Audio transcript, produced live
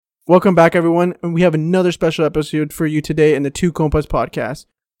Welcome back, everyone, and we have another special episode for you today in the Two Compas podcast.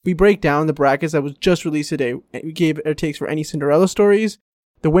 We break down the brackets that was just released today, and we gave our takes for any Cinderella stories,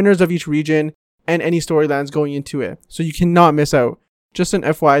 the winners of each region, and any storylines going into it, so you cannot miss out. Just an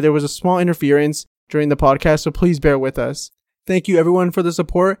FYI, there was a small interference during the podcast, so please bear with us. Thank you, everyone, for the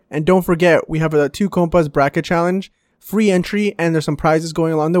support, and don't forget, we have a Two Compas bracket challenge, free entry, and there's some prizes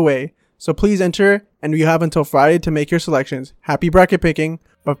going along the way. So please enter, and you have until Friday to make your selections. Happy bracket picking!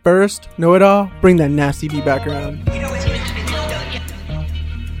 But first, know it all, bring that nasty beat back around.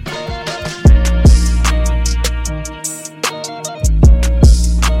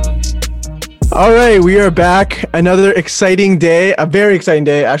 All right, we are back. Another exciting day, a very exciting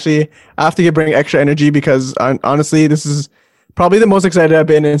day. Actually, I have to bring extra energy because honestly, this is probably the most excited I've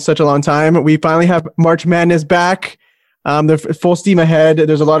been in such a long time. We finally have March Madness back. They're full steam ahead.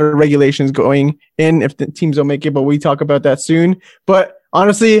 There's a lot of regulations going in if the teams don't make it, but we talk about that soon. But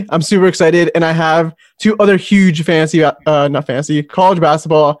honestly, I'm super excited, and I have two other huge college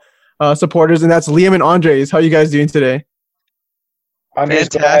basketball supporters, and that's Liam and Andres. How are you guys doing today?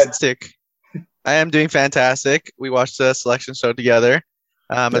 Fantastic. I am doing fantastic. We watched the selection show together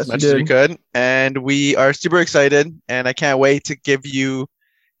as much as we could, and we are super excited, and I can't wait to give you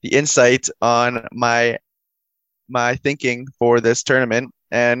the insight on my thinking for this tournament.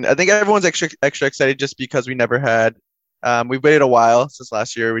 And I think everyone's extra excited just because we never had we've waited a while since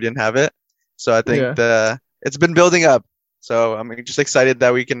last year we didn't have it. So I think it's been building up. So I'm just excited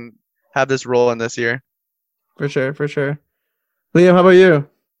that we can have this roll in this year. For sure. Liam, how about you?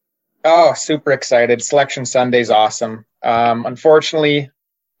 Oh, super excited. Selection Sunday's awesome. Unfortunately,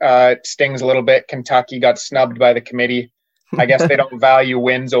 it stings a little bit. Kentucky got snubbed by the committee. I guess they don't value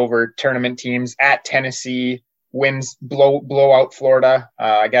wins over tournament teams. At Tennessee, wins blow out Florida.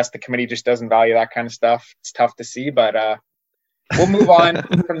 I guess the committee just doesn't value that kind of stuff. It's tough to see, but we'll move on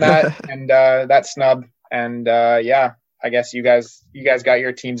from that and that snub. And I guess you guys got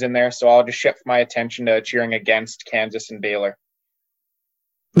your teams in there, so I'll just shift my attention to cheering against Kansas and Baylor.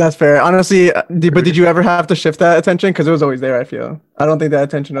 That's fair. Honestly, but did you ever have to shift that attention? Because it was always there, I feel. I don't think that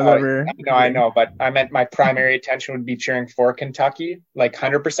attention was ever... No, I know, but I meant my primary attention would be cheering for Kentucky, like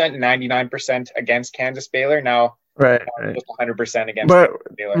 100%, 99% against Kansas Baylor. Now, right. Just 100% against but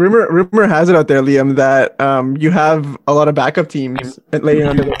Baylor. Rumor has it out there, Liam, that you have a lot of backup teams laying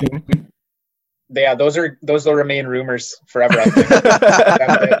under the team. Yeah, those will remain rumors forever, I think.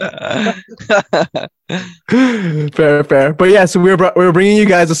 Fair. But yeah, so we're bringing you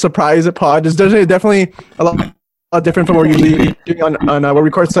guys a surprise pod. It's definitely a lot different from what we're usually doing on we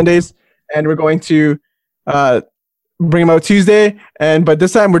record Sundays, and we're going to bring them out Tuesday. But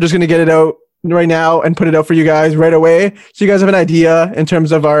this time we're just gonna get it out right now and put it out for you guys right away, so you guys have an idea in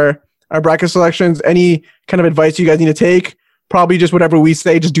terms of our bracket selections. Any kind of advice you guys need to take. Probably just whatever we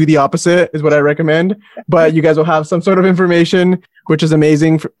say, just do the opposite is what I recommend. But you guys will have some sort of information, which is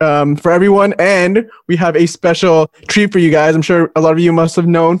amazing for everyone. And we have a special treat for you guys. I'm sure a lot of you must have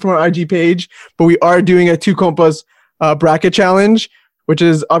known from our IG page, but we are doing a Two Compas bracket challenge, which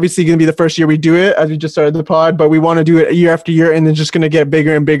is obviously going to be the first year we do it as we just started the pod, but we want to do it year after year, and then just going to get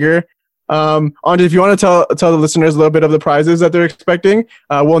bigger and bigger. Andre, if you want to tell the listeners a little bit of the prizes that they're expecting,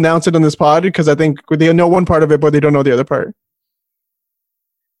 we'll announce it on this pod because I think they know one part of it, but they don't know the other part.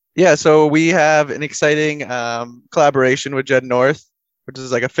 Yeah, so we have an exciting collaboration with Jed North, which is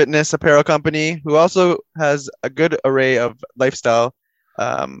like a fitness apparel company who also has a good array of lifestyle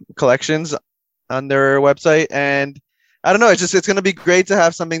collections on their website. And I don't know, it's going to be great to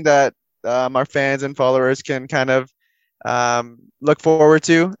have something that our fans and followers can kind of look forward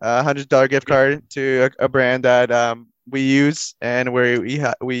to. $100 gift card to a brand that we use and where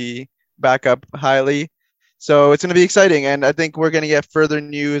we back up highly. So it's going to be exciting, and I think we're going to get further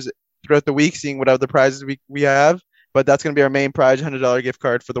news throughout the week, seeing what other prizes we have. But that's going to be our main prize, $100 gift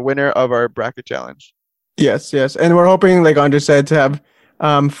card for the winner of our bracket challenge. Yes. And we're hoping, like Andre said, to have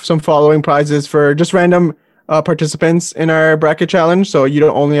some following prizes for just random participants in our bracket challenge. So you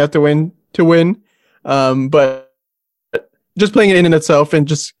don't only have to win to win, but just playing it in itself and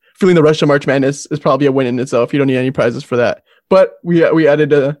just feeling the rush of March Madness is probably a win in itself. You don't need any prizes for that. But we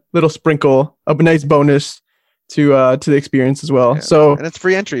added a little sprinkle of a nice bonus to the experience as well. Yeah. So and it's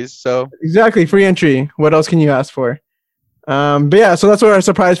free entries. So exactly, free entry. What else can you ask for? But yeah, so that's our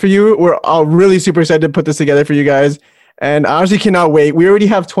surprise for you. We're all really super excited to put this together for you guys, and I honestly cannot wait. We already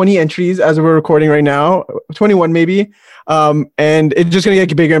have 20 entries as we're recording right now, 21 maybe, and it's just gonna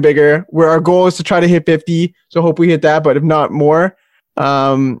get bigger and bigger. Where our goal is to try to hit 50, so hope we hit that, but if not more.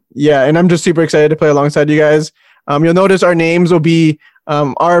 Yeah, and I'm just super excited to play alongside you guys. You'll notice our names will be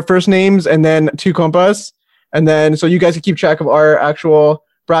our first names and then Two Compas. And then, so you guys can keep track of our actual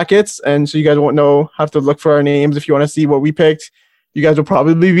brackets, and so you guys won't have to look for our names if you want to see what we picked. You guys will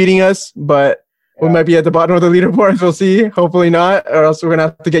probably be beating us, but we might be at the bottom of the leaderboards. We'll see. Hopefully not, or else we're gonna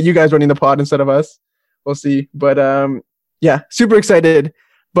have to get you guys running the pod instead of us. We'll see. But yeah, super excited.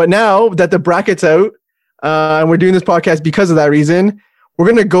 But now that the bracket's out, and we're doing this podcast because of that reason, we're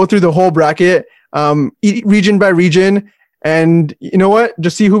gonna go through the whole bracket, region by region, and you know what?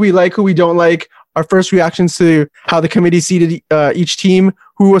 Just see who we like, who we don't like. Our first reactions to how the committee seated each team,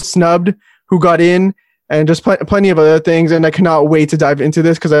 who was snubbed, who got in, and just plenty of other things. And I cannot wait to dive into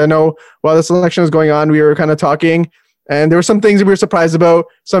this because I know while this election was going on, we were kind of talking, and there were some things that we were surprised about.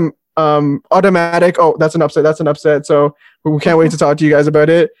 Some automatic, oh, that's an upset. So we can't wait to talk to you guys about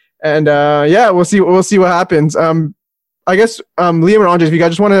it. And yeah, we'll see what happens. I guess Liam or Andre, if you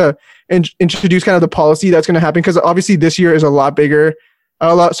guys just want to introduce kind of the policy that's going to happen, because obviously this year is a lot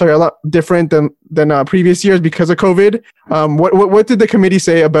different than previous years because of COVID. What did the committee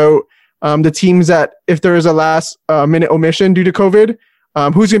say about the teams that if there is a last minute omission due to COVID,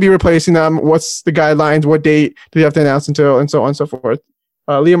 who's going to be replacing them? What's the guidelines? What date do they have to announce until, and so on and so forth?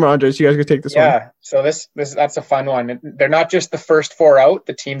 Liam or Andres, you guys can take this one. Yeah, so that's a fun one. They're not just the first 4 out,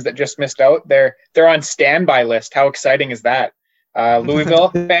 the teams that just missed out. They're on standby list. How exciting is that? Louisville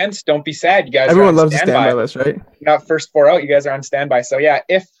fans, don't be sad. You guys, everyone loves the standby list, right? You're not first 4 out. You guys are on standby. So yeah,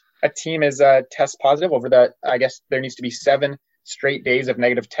 if a team is test positive over I guess there needs to be 7 straight days of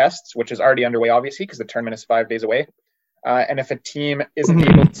negative tests, which is already underway, obviously, because the tournament is 5 days away. And if a team isn't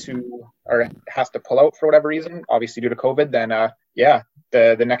able to or has to pull out for whatever reason, obviously due to COVID, then yeah,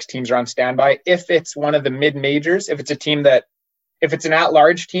 the next teams are on standby. If it's one of the mid-majors, if it's an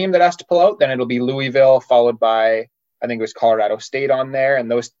at-large team that has to pull out, then it'll be Louisville, followed by, I think it was Colorado State on there, and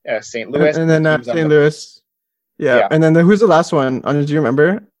those St. Louis. And then St. Louis. Yeah. And then who's the last one? Do you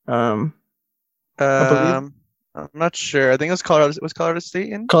remember? I'm not sure. I think it was Colorado. Was Colorado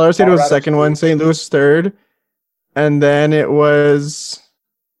State in? Colorado State was the second one. St. Louis third. And then it was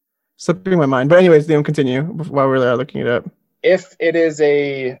slipping my mind. But anyways, Liam, continue while we're there looking it up. If it is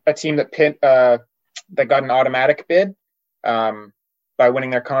a team that got an automatic bid by winning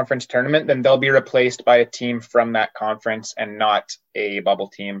their conference tournament, then they'll be replaced by a team from that conference and not a bubble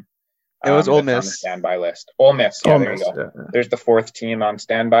team. It was Ole Miss on the standby list. Ole Miss. Yeah, there you go. Yeah. There's the 4th team on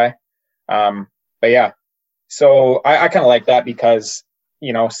standby. But yeah, so I kind of like that because,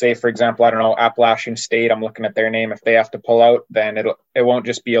 you know, say for example, I don't know, Appalachian State. I'm looking at their name. If they have to pull out, then it won't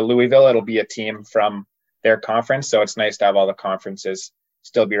just be a Louisville. It'll be a team from their conference. So it's nice to have all the conferences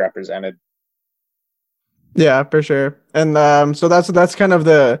still be represented. Yeah, for sure. And so that's kind of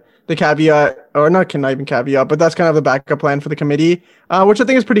the caveat, or not even caveat, but that's kind of the backup plan for the committee, which I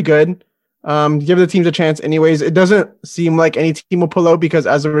think is pretty good. Give the teams a chance anyways. It doesn't seem like any team will pull out because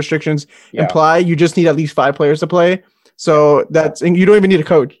as the restrictions imply, you just need at least 5 players to play. So and you don't even need a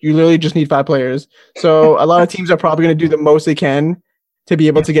coach. You literally just need 5 players. So a lot of teams are probably going to do the most they can to be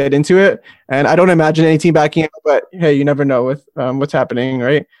able to get into it. And I don't imagine any team backing out, but hey, you never know with what's happening,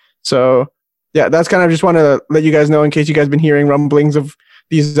 right? So yeah, that's kind of just want to let you guys know in case you guys been hearing rumblings of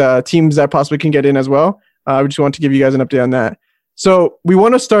these teams that possibly can get in as well. We just want to give you guys an update on that. So we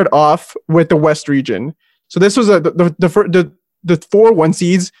want to start off with the West region. So this was the 4 1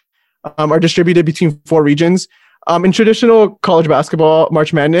 seeds are distributed between 4 regions. In traditional college basketball,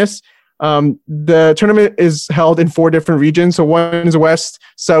 March Madness, the tournament is held in 4 different regions. So one is West,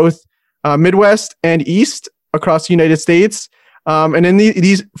 South, Midwest, and East across the United States. And in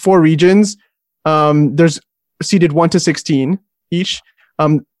these 4 regions, there's seeded 1 to 16 each.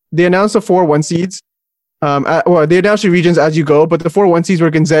 They announced the 4 1 seeds. They announced the regions as you go, but the 4 1 seeds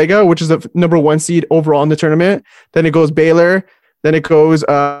were Gonzaga, which is the number 1 seed overall in the tournament. Then it goes Baylor. Then it goes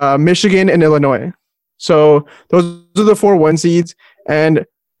Michigan and Illinois. So those are the 4 1 seeds. And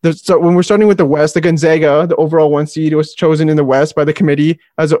so when we're starting with the West, the Gonzaga, the overall 1 seed, was chosen in the West by the committee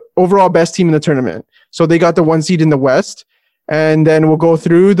as the overall best team in the tournament. So they got the 1 seed in the West. And then we'll go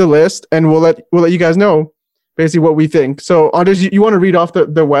through the list and we'll let you guys know basically what we think. So Anders, you want to read off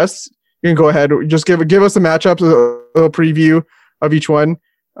the West? You can go ahead. Just give us the matchups, a little preview of each one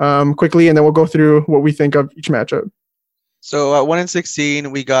quickly, and then we'll go through what we think of each matchup. So at 1 and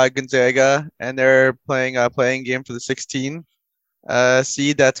 16, we got Gonzaga, and they're playing a playing game for the 16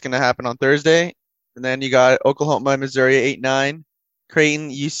 seed. That's going to happen on Thursday. And then you got Oklahoma, Missouri, 8-9, Creighton,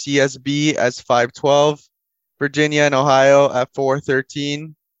 UCSB as 5-12, Virginia and Ohio at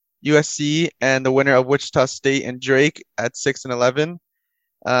 4-13, USC and the winner of Wichita State and Drake at 6 and 11.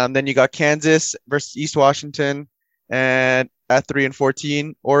 Then you got Kansas versus East Washington and at 3 and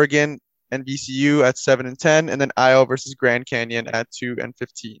 14, Oregon and VCU at 7 and 10, and then Iowa versus Grand Canyon at 2 and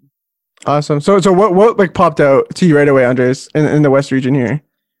 15. Awesome. So what like popped out to you right away, Andres, in the West region here?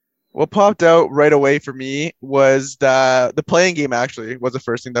 What popped out right away for me was that the playing game actually was the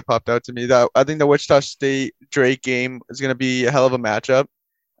first thing that popped out to me. That I think the Wichita State Drake game is going to be a hell of a matchup.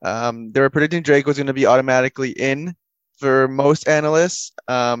 They were predicting Drake was going to be automatically in for most analysts.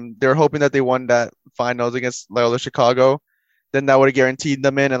 They were hoping that they won that finals against Loyola Chicago. Then that would have guaranteed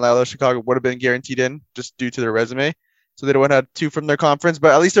them in, and Loyola Chicago would have been guaranteed in just due to their resume. So they would have had 2 from their conference,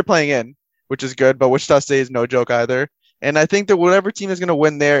 but at least they're playing in, which is good. But Wichita State is no joke either. And I think that whatever team is going to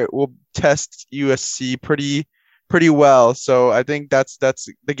win there will test USC pretty well. So I think that's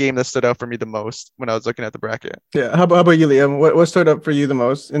the game that stood out for me the most when I was looking at the bracket. Yeah. How about you, Liam? What stood up for you the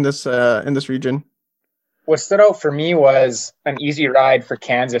most in this region? What stood out for me was an easy ride for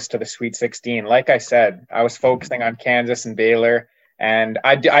Kansas to the Sweet 16. Like I said, I was focusing on Kansas and Baylor, and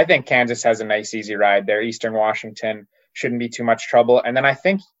I think Kansas has a nice easy ride there. Eastern Washington shouldn't be too much trouble. And then I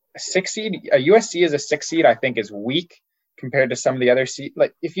think a USC as a 6 seed, I think is weak compared to some of the other seeds.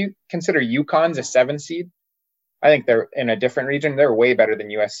 Like if you consider UConn's a 7 seed, I think they're in a different region. They're way better than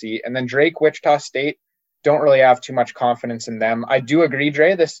USC. And then Drake, Wichita State, don't really have too much confidence in them. I do agree,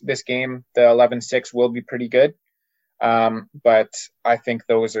 Dre, this game, the 11-6 will be pretty good. But I think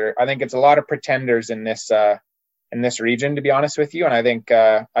it's a lot of pretenders in this region, to be honest with you. And I think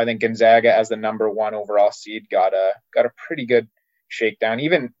Gonzaga as the number 1 overall seed got a pretty good shakedown.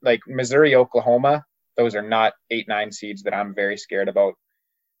 Even like Missouri, Oklahoma, those are not 8-9 seeds that I'm very scared about.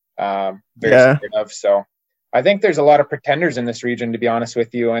 Scared of. So I think there's a lot of pretenders in this region, to be honest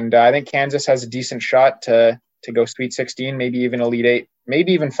with you. And I think Kansas has a decent shot to go Sweet 16, maybe even Elite 8,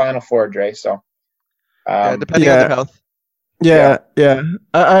 maybe even Final Four, Dre. So depending on their health. Yeah.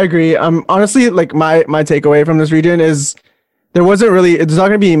 I agree. Honestly, like my takeaway from this region is there's not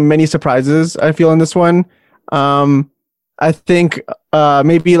going to be many surprises, I feel, in this one. I think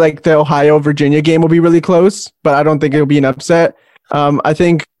maybe like the Ohio-Virginia game will be really close, but I don't think it'll be an upset. I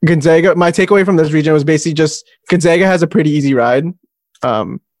think Gonzaga, my takeaway from this region was basically just Gonzaga has a pretty easy ride, if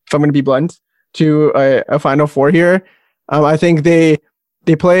I'm going to be blunt, to a Final Four here. I think they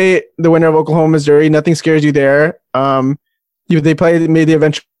play the winner of Oklahoma, Missouri. Nothing scares you there. They play maybe the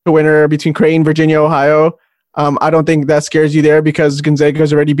eventual winner between Creighton, Virginia, Ohio. I don't think that scares you there because Gonzaga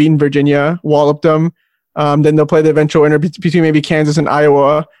has already beaten Virginia, walloped them. Then they'll play the eventual winner between maybe Kansas and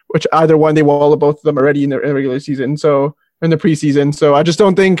Iowa, which either one they wallop both of them already in the regular season. So in the preseason. So I just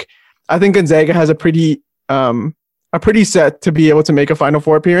don't think. I think Gonzaga has a pretty set to be able to make a Final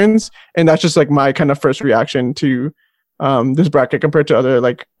Four appearance, and that's just like my kind of first reaction to this bracket compared to other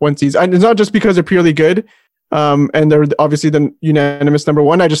like 1 seeds. And it's not just because they're purely good, and they're obviously the unanimous number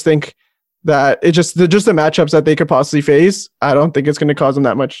 1. I just think that the matchups that they could possibly face, I don't think it's going to cause them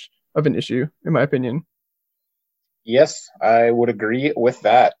that much of an issue, in my opinion. Yes, I would agree with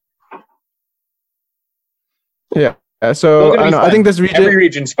that. Yeah. So I don't know. I think this region, every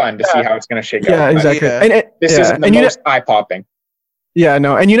region's fun to see how it's going to shake out. Yeah, exactly. And this isn't the most eye-popping. Yeah,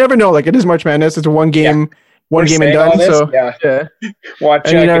 no, and you never know. Like it is March Madness. It's one game and done. So yeah. Watch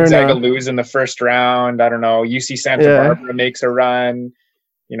Gonzaga lose in the first round. I don't know. UC Santa Barbara makes a run.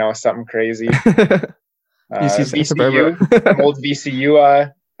 Something crazy. UC Santa Barbara. Old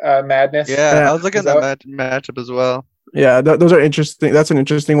VCU madness. Yeah, I was looking at that matchup as well. Yeah, those are interesting. That's an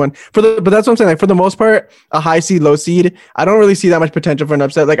interesting one. But that's what I'm saying. Like for the most part, a high seed, low seed, I don't really see that much potential for an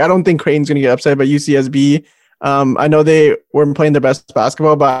upset. Like I don't think Creighton's going to get upset by UCSB. I know they were playing their best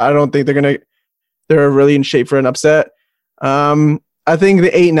basketball, but I don't think they're really in shape for an upset. I think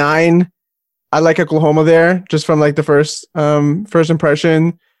the 8-9, I like Oklahoma there just from like the first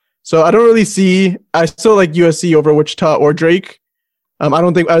impression. So I don't really see. I still like USC over Wichita or Drake.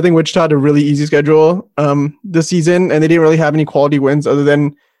 I think Wichita had a really easy schedule this season, and they didn't really have any quality wins other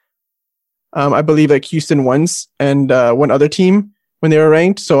than I believe like Houston once and one other team when they were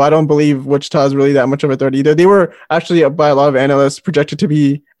ranked. So I don't believe Wichita is really that much of a threat either. They were actually by a lot of analysts projected to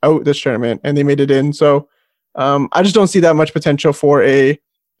be out this tournament, and they made it in. So I just don't see that much potential for a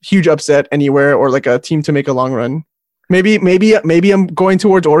huge upset anywhere or like a team to make a long run. Maybe I'm going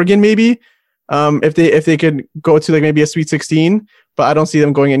towards Oregon. Maybe if they could go to like maybe a Sweet 16. But I don't see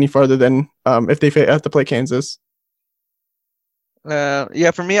them going any farther than if they have to play Kansas. For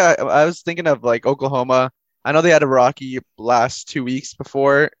me, I was thinking of like Oklahoma. I know they had a rocky last 2 weeks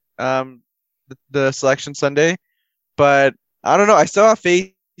before the selection Sunday, but I don't know. I still have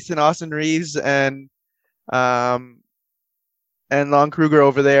faith in Austin Reeves and Lon Kruger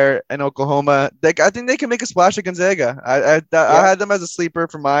over there in Oklahoma. I think they can make a splash at Gonzaga. I had them as a sleeper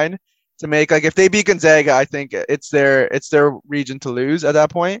for mine. To make like if they beat Gonzaga, I think it's their region to lose at that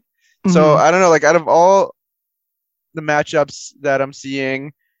point. Mm-hmm. So I don't know, like out of all the matchups that I'm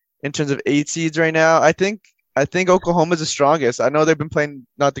seeing in terms of 8 seeds right now, I think I think Oklahoma's the strongest. I know they've been playing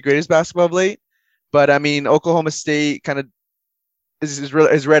not the greatest basketball of late, but I mean Oklahoma State kind of is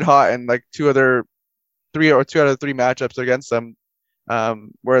red hot, and like two out of the three matchups against them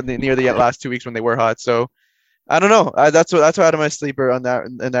were near the last 2 weeks when they were hot. So I don't know. That's why I had my sleeper on that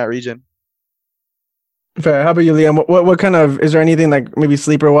in that region. Fair. How about you, Liam? What kind of, is there anything like maybe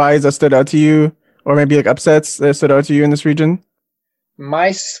sleeper wise that stood out to you, or maybe like upsets that stood out to you in this region?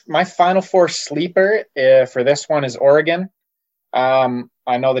 My Final Four sleeper for this one is Oregon.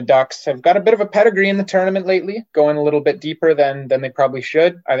 I know the Ducks have got a bit of a pedigree in the tournament lately, going a little bit deeper than they probably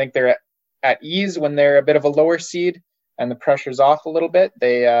should. I think they're at ease when they're a bit of a lower seed and the pressure's off a little bit.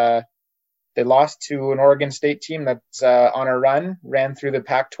 They lost to an Oregon State team that's on a run, ran through the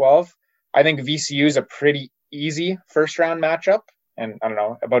Pac-12. I think VCU is a pretty easy first round matchup, and I don't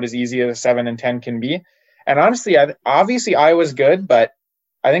know, about as easy as a 7 and 10 can be. And honestly, obviously Iowa's good, but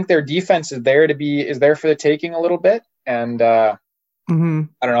I think their defense is there for the taking a little bit. And I don't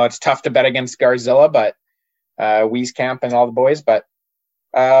know, it's tough to bet against Garzilla, but Wieskamp and all the boys. But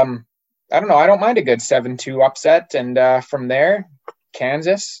I don't know, I don't mind a good 7-2 upset. And from there,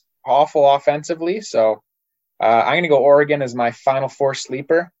 Kansas, awful offensively. So I'm going to go Oregon as my Final Four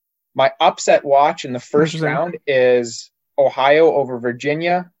sleeper. My upset watch in the first round is Ohio over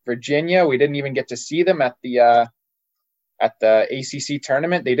Virginia. Virginia, we didn't even get to see them at the ACC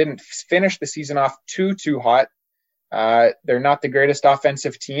tournament. They didn't finish the season off too hot. They're not the greatest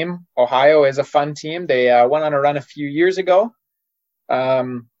offensive team. Ohio is a fun team. They went on a run a few years ago. Out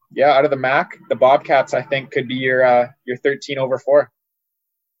of the MAC, the Bobcats, I think, could be your 13/4.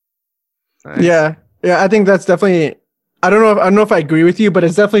 Nice. Yeah, I think that's definitely. I don't know if I agree with you, but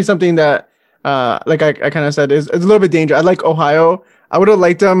it's definitely something that, like I kind of said, is a little bit dangerous. I like Ohio. I would have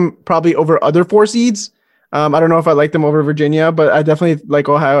liked them probably over other 4 seeds. I don't know if I like them over Virginia, but I definitely like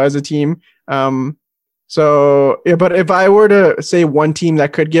Ohio as a team. So yeah, but if I were to say one team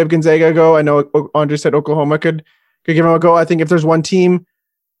that could give Gonzaga a go, I know Andre said Oklahoma could give them a go. I think if there's one team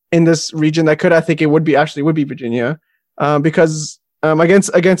in this region that could, I think it would be Virginia, because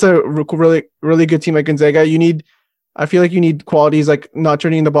against a really really good team like Gonzaga, I feel like you need qualities like not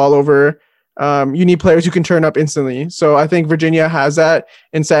turning the ball over. You need players who can turn up instantly. So I think Virginia has that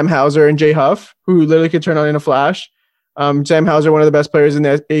in Sam Hauser and Jay Huff, who literally could turn on in a flash. Sam Hauser, one of the best players in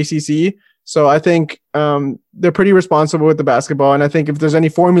the ACC. So I think they're pretty responsible with the basketball. And I think if there's any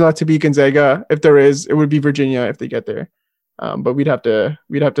formula to beat Gonzaga, if there is, it would be Virginia if they get there. But we'd have to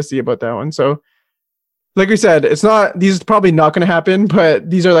see about that one. So like we said, these are probably not going to happen, but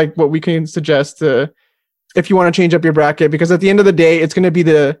these are like what we can suggest to, if you want to change up your bracket, because at the end of the day, it's going to be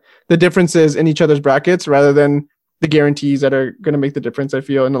the differences in each other's brackets rather than the guarantees that are going to make the difference, I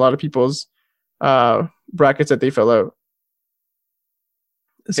feel, in a lot of people's brackets that they fill out.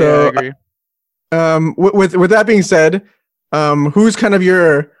 So, yeah, I agree. With that being said,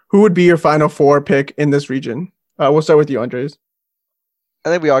 who would be your Final Four pick in this region? We'll start with you, Andres. I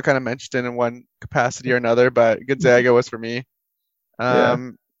think we all kind of mentioned it in one capacity or another, but Gonzaga was for me.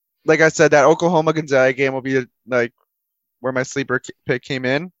 Like I said, that Oklahoma Gonzaga game will be like where my sleeper pick came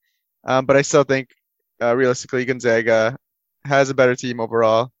in. But I still think realistically Gonzaga has a better team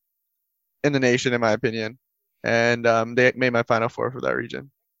overall in the nation, in my opinion. And they made my Final Four for that region.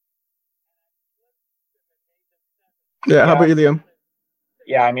 Yeah, how about you, Liam?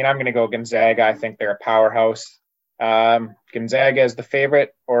 Yeah, I mean, I'm going to go Gonzaga. I think they're a powerhouse. Gonzaga is the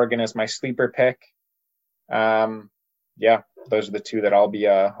favorite. Oregon is my sleeper pick. Those are the two that I'll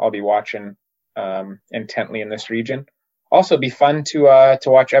be watching intently in this region. Also, be fun to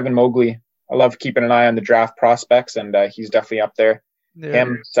watch Evan Mobley. I love keeping an eye on the draft prospects, and he's definitely up there. Yeah.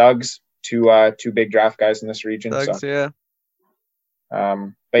 Him, Suggs, two big draft guys in this region. Suggs, so. yeah.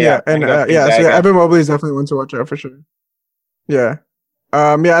 So Evan Mobley is definitely one to watch out for sure. Yeah.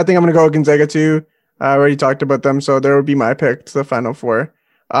 I think I'm gonna go with Gonzaga too. I already talked about them, so there would be my pick to the Final Four.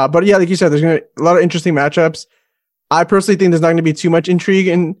 But yeah, like you said, there's gonna be a lot of interesting matchups. I personally think there's not gonna be too much intrigue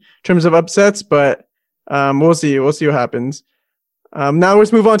in terms of upsets, but we'll see. We'll see what happens. Now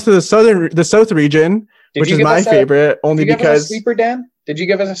let's move on to the South region, which is my favorite, only because. Did you give us a sleeper, Dan? Did you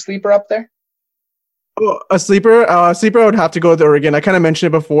give us a sleeper up there? Oh, a sleeper. I would have to go with Oregon. I kind of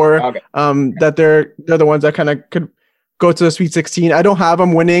mentioned it before. Okay. That they're the ones that kind of could go to the Sweet 16. I don't have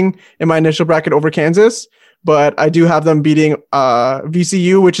them winning in my initial bracket over Kansas, but I do have them beating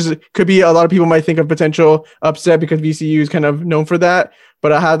VCU, which could be, a lot of people might think of potential upset because VCU is kind of known for that.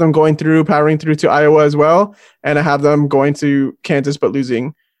 But I have them powering through to Iowa as well, and I have them going to Kansas but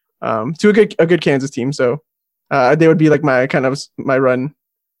losing to a good Kansas team. So they would be like my run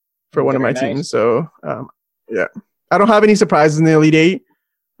for one of my teams. So I don't have any surprises in the Elite Eight.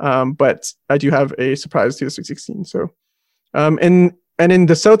 But I do have a surprise to the Sweet 16. So, in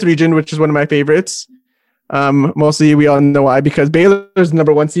the South region, which is one of my favorites, mostly we all know why, because Baylor's first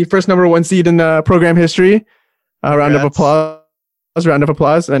number one seed in program history. Round of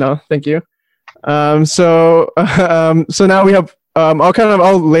applause. I know. Thank you. So now we have,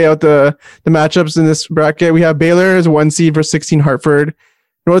 I'll lay out the matchups in this bracket. We have Baylor as 1 seed versus 16 Hartford,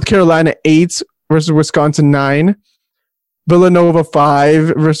 North Carolina 8 versus Wisconsin 9, Villanova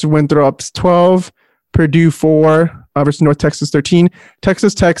 5 versus Winthrop 12, Purdue 4 versus North Texas 13,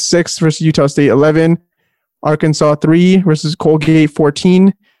 Texas Tech 6 versus Utah State 11, Arkansas 3 versus Colgate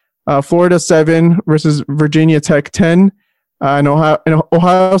 14, Florida 7 versus Virginia Tech 10, and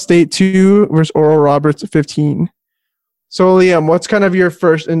Ohio State 2 versus Oral Roberts 15. So, Liam, what's kind of your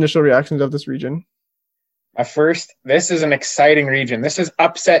first initial reactions of this region? This is an exciting region. This is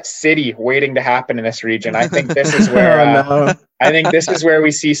upset city waiting to happen in this region. I think this is where this is where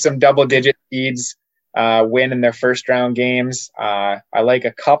we see some double-digit seeds win in their first round games. I like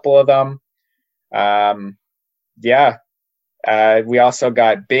a couple of them. We also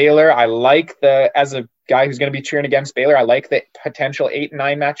got Baylor. I like as a guy who's going to be cheering against Baylor, I like the potential 8-9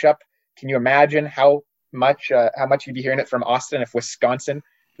 matchup. Can you imagine how much you'd be hearing it from Austin if Wisconsin,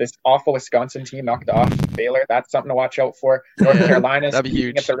 this awful Wisconsin team, knocked off Baylor? That's something to watch out for. North Carolina's that'd be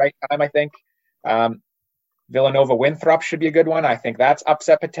huge at the right time, I think. Villanova Winthrop should be a good one. I think that's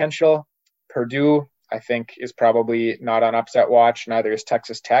upset potential. Purdue, I think, is probably not on upset watch. Neither is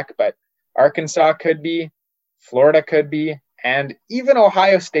Texas Tech, but Arkansas could be, Florida could be, and even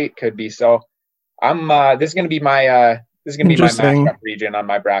Ohio State could be. So this is going to be my matchup region on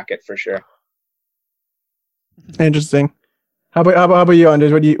my bracket for sure. Interesting. How about you,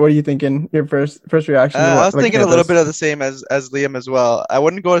 Anders? What are you thinking? Your first reaction? I was thinking a little bit of the same as Liam as well. I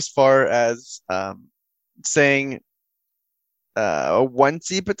wouldn't go as far as saying a 1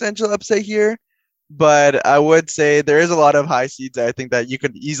 seed potential upset here, but I would say there is a lot of high seeds I think that you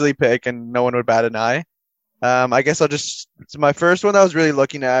could easily pick and no one would bat an eye. I guess so my first one that I was really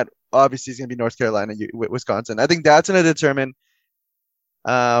looking at, obviously, is going to be North Carolina, Wisconsin. I think that's going to determine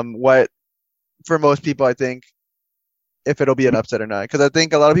what, for most people, I think, if it'll be an upset or not. Because I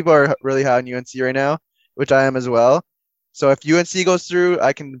think a lot of people are really high on UNC right now, which I am as well. So if UNC goes through,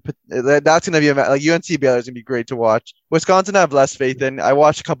 that's going to be UNC Baylor is going to be great to watch. Wisconsin I have less faith in. I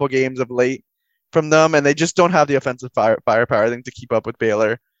watched a couple games of late from them, and they just don't have the offensive firepower, I think, to keep up with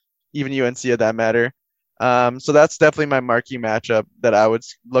Baylor, even UNC at that matter. So that's definitely my marquee matchup that I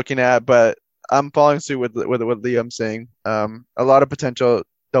was looking at, but I'm following suit with what Liam's saying. A lot of potential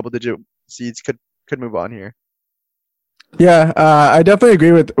double-digit seeds could move on here. Yeah, I definitely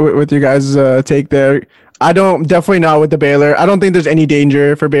agree with you guys' take there. Definitely not with the Baylor. I don't think there's any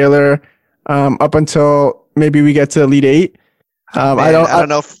danger for Baylor up until maybe we get to Elite Eight. I don't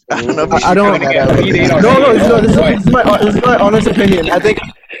know if this is my honest opinion. I think.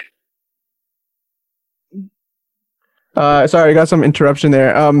 Sorry, I got some interruption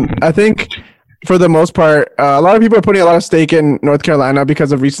there. I think for the most part, a lot of people are putting a lot of stake in North Carolina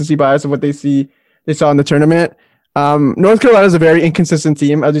because of recency bias of what they saw in the tournament. North Carolina is a very inconsistent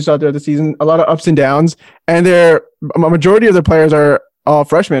team, as you saw throughout the season. A lot of ups and downs, and a majority of their players are all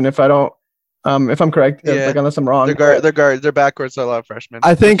freshmen. If I'm correct, unless I'm wrong. Their backwards are a lot of freshmen.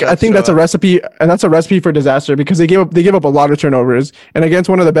 I think that's a recipe, and that's a recipe for disaster because they give up a lot of turnovers, and against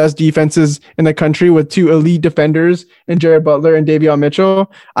one of the best defenses in the country with 2 elite defenders in Jared Butler and Davion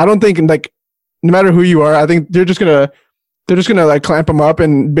Mitchell. I don't think no matter who you are, I think they're just gonna clamp them up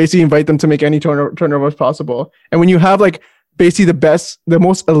and basically invite them to make any turnovers possible. And when you have basically the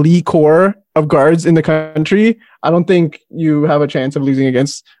most elite core of guards in the country, I don't think you have a chance of losing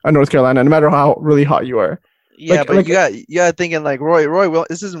against North Carolina, no matter how really hot you are. Yeah, but you got thinking Roy.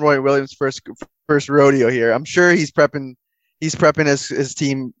 This isn't Roy Williams' first rodeo here. I'm sure he's prepping his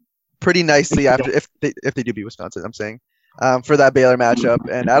team pretty nicely after if they do beat Wisconsin. I'm saying. For that Baylor matchup,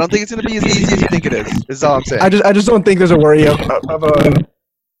 and I don't think it's going to be as easy as you think it is. Is all I'm saying. I just don't think there's a worry of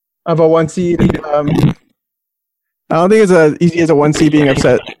a 1 seed. I don't think it's as easy as a 1 seed being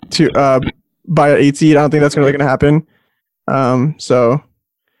upset by an 8 seed. I don't think that's really going to happen.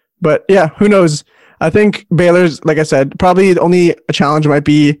 But yeah, who knows? I think Baylor's, like I said, probably only a challenge might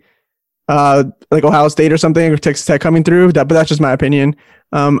be Ohio State or something, or Texas Tech coming through. But that's just my opinion.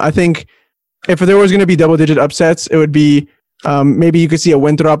 I think. If there was going to be double-digit upsets, it would be maybe you could see a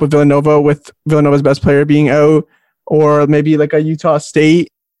Winthrop with Villanova, with Villanova's best player being out, or maybe a Utah State.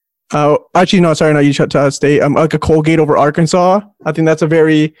 Not Utah State. Like a Colgate over Arkansas. I think that's a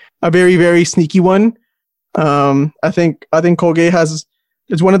very, very sneaky one. I think Colgate is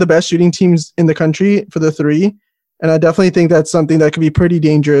one of the best shooting teams in the country for the 3, and I definitely think that's something that could be pretty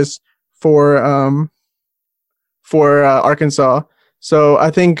dangerous for Arkansas. So I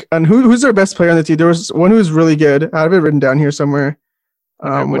think, and who's their best player on the team? There was one who's really good. I have it written down here somewhere.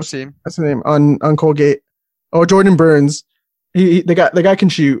 Okay, which team? What's the name on Colgate? Oh, Jordan Burns. The guy can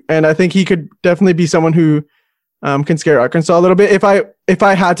shoot, and I think he could definitely be someone who can scare Arkansas a little bit. If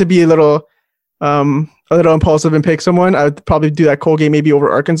I had to be a little impulsive and pick someone, I would probably do that Colgate maybe over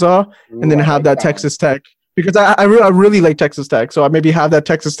Arkansas, and then have that Texas Tech, because I really like Texas Tech. So I maybe have that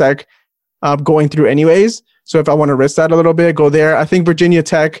Texas Tech going through anyways. So if I want to risk that a little bit, go there. I think Virginia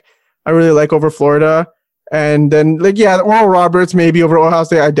Tech I really like over Florida. And then Oral Roberts maybe over Ohio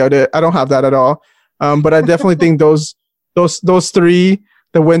State. I doubt it. I don't have that at all. But I definitely think those three,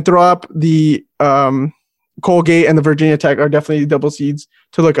 the Winthrop, the Colgate, and the Virginia Tech are definitely double seeds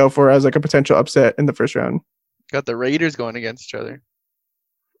to look out for as like a potential upset in the first round. Got the Raiders going against each other.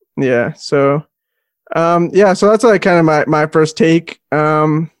 Yeah. So, so that's like kind of my first take.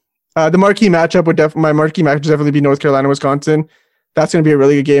 The marquee matchup would definitely be North Carolina, Wisconsin. That's going to be a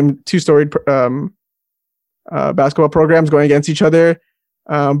really good game. Two storied basketball programs going against each other.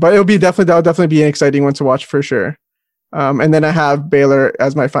 But that'll definitely be an exciting one to watch for sure. And then I have Baylor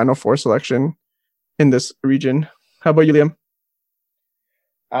as my Final Four selection in this region. How about you, Liam?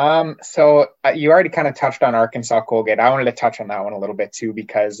 So you already kind of touched on Arkansas Colgate. I wanted to touch on that one a little bit too,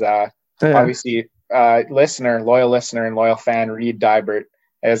 because obviously loyal listener and loyal fan Reed Dybert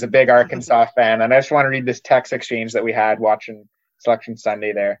is a big Arkansas fan, and I just want to read this text exchange that we had watching Selection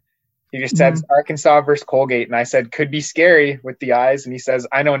Sunday there. He just said Arkansas versus Colgate, and I said could be scary with the eyes, and he says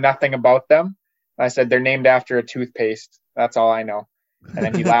I know nothing about them. And I said they're named after a toothpaste. That's all I know. And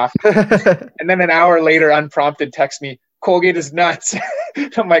then he laughed. And then an hour later, unprompted, text me, Colgate is nuts.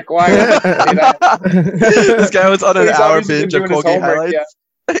 I'm like, why would you say that? This guy was on an hour binge of Colgate highlights.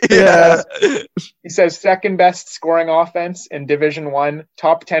 Yeah. He says second best scoring offense in Division I,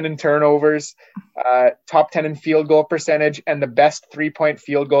 top 10 in turnovers, top 10 in field goal percentage, and the best 3-point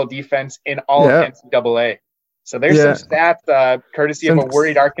field goal defense in all of NCAA. So there's some stats, courtesy of a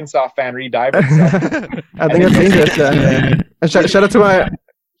worried Arkansas fan, Reed Dybert. So. I think it's dangerous. And shout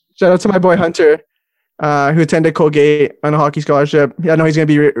out to my boy Hunter, who attended Colgate on a hockey scholarship. Yeah, I know he's gonna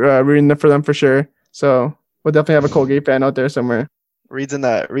be rooting for them for sure. So we'll definitely have a Colgate fan out there somewhere. Reed's in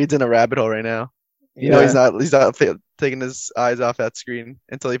a rabbit hole right now. You know, he's not taking his eyes off that screen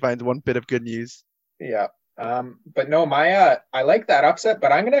until he finds one bit of good news. Yeah. But no, I like that upset,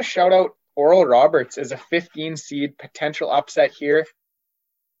 but I'm gonna shout out Oral Roberts as a 15 seed potential upset here.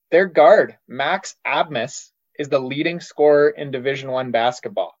 Their guard, Max Abmas, is the leading scorer in Division I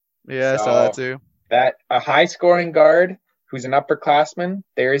basketball. Yeah, I saw that too. That a high scoring guard who's an upperclassman,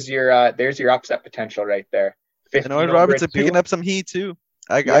 there's your upset potential right there. And Oral Roberts is picking up some heat too.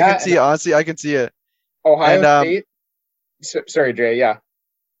 I can see it. Honestly, I can see it. Ohio State. Sorry, Dre. Yeah,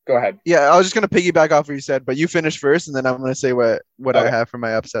 go ahead. Yeah, I was just gonna piggyback off what you said, but you finish first, and then I'm gonna say what I have for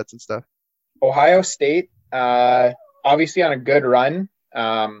my upsets and stuff. Ohio State, obviously on a good run.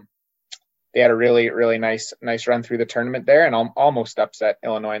 They had a really, really nice run through the tournament there, and almost upset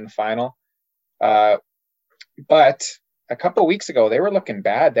Illinois in the final. But a couple of weeks ago, they were looking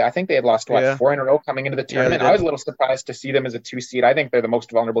bad. I think they had lost 4 in a row coming into the tournament. I was a little surprised to see them as a 2 seed. I think they're the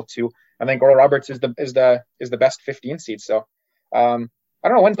most vulnerable 2. I think Oral Roberts is the best 15 seed. So I don't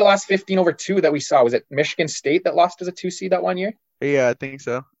know, when's the last 15 over 2 that we saw? Was it Michigan State that lost as a 2 seed that one year? Yeah, I think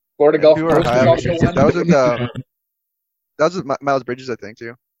so. Florida Gulf Coast was also one. That was with Miles Bridges, I think,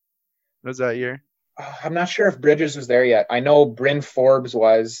 too. What was that year? I'm not sure if Bridges was there yet. I know Bryn Forbes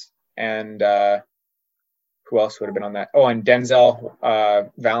was, and who else would have been on that? Oh, and Denzel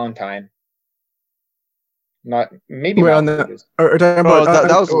Valentine. Not maybe. We're on the.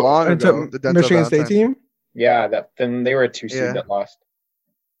 That was long ago. The Denzel Michigan Valentine. State team. Yeah, then they were a 2 seed that lost.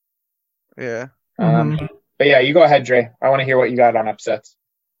 Yeah. But yeah, you go ahead, Dre. I want to hear what you got on upsets.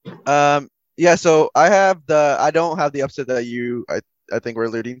 Yeah. So I don't have the upset that I think we're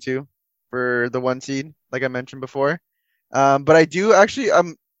alluding to for the 1 seed, like I mentioned before. But I do actually.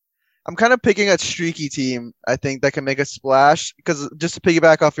 I'm kind of picking a streaky team, I think, that can make a splash. Because just to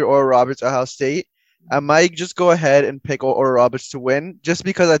piggyback off your Oral Roberts, Ohio State, I might just go ahead and pick Oral Roberts to win, just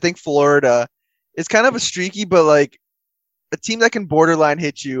because I think Florida is kind of a streaky, but like a team that can borderline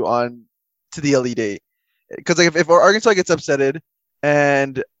hit you on to the Elite Eight. Because like if Arkansas gets upsetted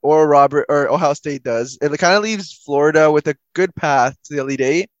and Ohio State does, it kind of leaves Florida with a good path to the Elite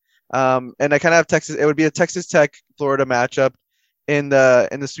Eight. And I kind of have Texas. It would be a Texas Tech Florida matchup in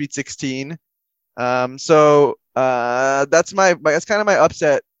the Sweet 16. So that's kind of my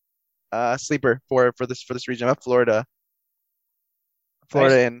upset sleeper for this region. I'm at Florida.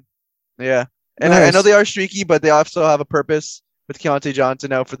 Nice. In. Yeah. And I know Nice. they are streaky, but they also have a purpose with Keontae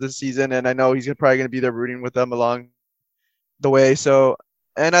Johnson out for the season, and I know he's probably going to be there rooting with them along the way. So,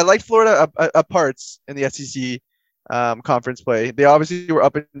 and I like Florida up parts in the SEC conference play. They obviously were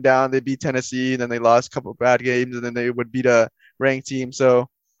up and down. They beat Tennessee, and then they lost a couple of bad games, and then they would beat a ranked team. So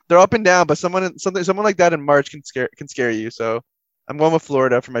they're up and down, but someone like that in March can scare you. So I'm going with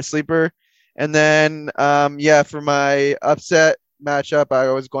Florida for my sleeper. And then for my upset matchup,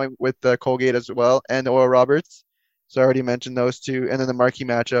 I was going with Colgate as well and Oral Roberts. So I already mentioned those two. And then the marquee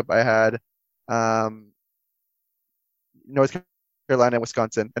matchup, I had North Carolina and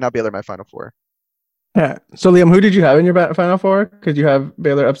Wisconsin, and now Baylor my final four. Yeah. So Liam, who did you have in your final four? Because you have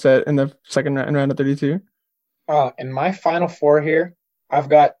Baylor upset in the second round of 32. In my final four here, I've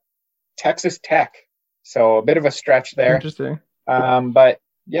got Texas Tech. So a bit of a stretch there. Interesting. But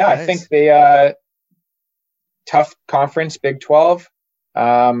yeah, Nice. I think they tough conference, Big 12.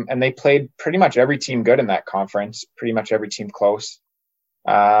 And they played pretty much every team good in that conference, pretty much every team close.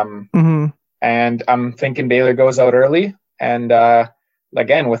 Mm-hmm. And I'm thinking Baylor goes out early. And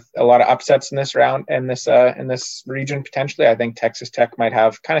again, with a lot of upsets in this round, in this region potentially, I think Texas Tech might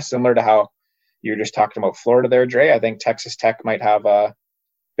have, kind of similar to how you were just talking about Florida there, Dre. I think Texas Tech might have a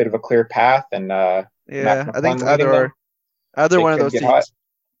bit of a clear path. And I think it's either They one of could those get teams. hot.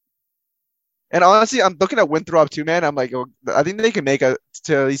 And honestly, I'm looking at Winthrop too, man. I'm like, I think they can make it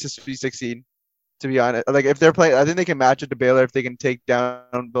to at least a Sweet 16. To be honest, like if they're playing, I think they can match it to Baylor if they can take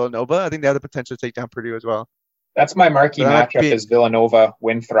down Villanova. I think they have the potential to take down Purdue as well. That's my marquee matchup is Villanova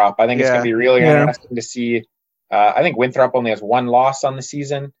Winthrop. I think it's going to be really interesting to see. I think Winthrop only has one loss on the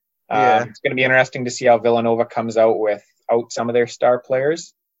season. It's going to be interesting to see how Villanova comes out without some of their star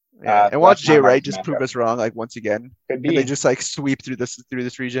players. And watch Jay Wright just prove us wrong, like once again. Could be. And they just like sweep through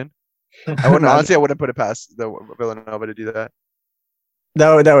this region. I wouldn't put it past the Villanova to do that.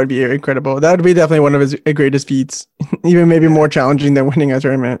 That would be incredible. That would be definitely one of his greatest feats. Even maybe more challenging than winning a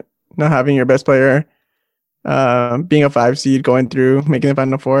tournament. Not having your best player, being a 5 seed, going through, making the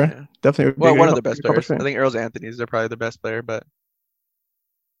final four. Yeah. Definitely. Well, one of the best players. I think Earls Anthony's they're probably the best player, but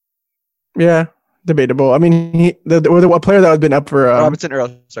yeah, debatable. I mean, the player that has been up for Robinson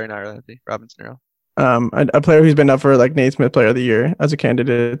Earl. Sorry, not Earl Anthony. Robinson Earl. A player who's been up for like Nate Smith Player of the Year as a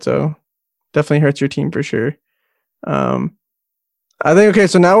candidate. So definitely hurts your team for sure. I think okay.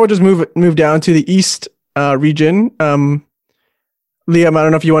 So now we'll just move down to the East region. Liam, I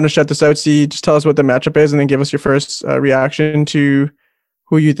don't know if you want to shut this out. Just tell us what the matchup is, and then give us your first reaction to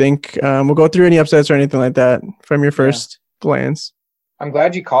who you think. We'll go through any upsets or anything like that from your first glance. I'm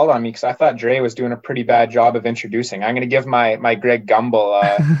glad you called on me because I thought Dre was doing a pretty bad job of introducing. I'm going to give my Greg Gumbel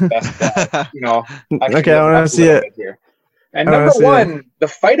best. Okay, I want to see it. Here. And number one, the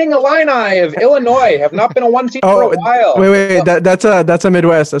Fighting Illini of Illinois have not been a one seed for a while. Wait, that's a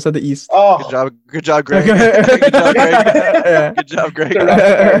Midwest. That's at the East. Oh, good job, Greg. Good job, Greg. Yeah. Good job, Greg.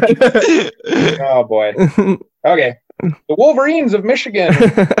 Oh boy. Okay, the Wolverines of Michigan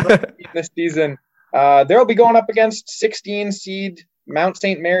this season. They'll be going up against 16 seed Mount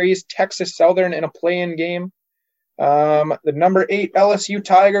St. Mary's, Texas Southern in a play-in game. The number 8 LSU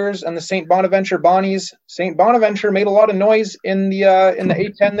Tigers and the St. Bonaventure Bonnies. St. Bonaventure made a lot of noise in the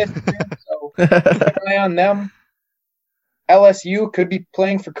A10 this year, so keep an eye on them. LSU could be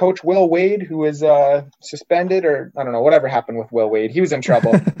playing for Coach Will Wade, who is suspended, or I don't know, whatever happened with Will Wade. He was in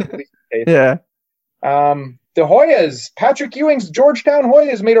trouble. Yeah. The Hoyas, Patrick Ewing's Georgetown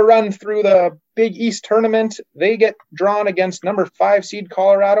Hoyas made a run through the Big East tournament. They get drawn against number 5 seed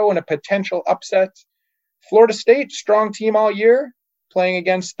Colorado in a potential upset. Florida State, strong team all year, playing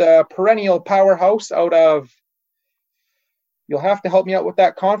against the perennial powerhouse out of, you'll have to help me out with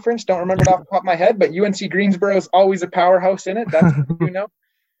that conference. Don't remember it off the top of my head, but UNC Greensboro is always a powerhouse in it. That's what you know.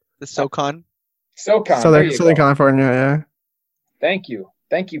 The SoCon. Southern California, yeah. Thank you,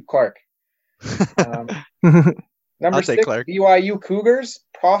 Clark. Number 6, Clark. BYU Cougars,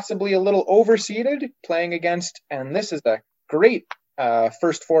 possibly a little overseeded, playing against, and this is the great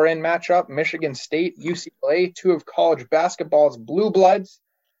first 4-in matchup, Michigan State, UCLA, 2 of college basketball's blue bloods,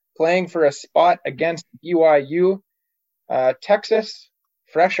 playing for a spot against BYU. Texas,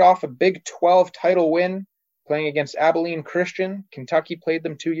 fresh off a Big 12 title win, playing against Abilene Christian. Kentucky played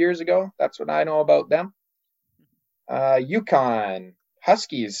them 2 years ago. That's what I know about them. UConn,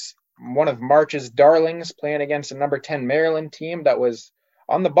 Huskies, one of March's darlings, playing against a number 10 Maryland team that was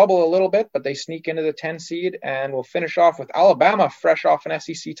on the bubble a little bit, but they sneak into the 10 seed. And we'll finish off with Alabama, fresh off an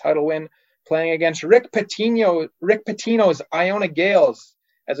SEC title win, playing against Rick Pitino's Iona Gales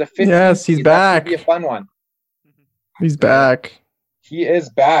as a 15 Yes, he's seed. back. That could be a fun one. He's back. He is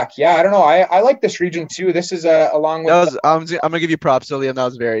back. Yeah, I don't know. I like this region too. This is along with. I'm gonna give you props, Liam. That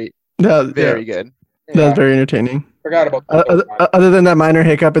was very Very good. That was very entertaining. Forgot about that. Other than that minor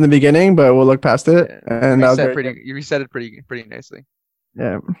hiccup in the beginning, but we'll look past it. Yeah. And that was You reset it pretty nicely.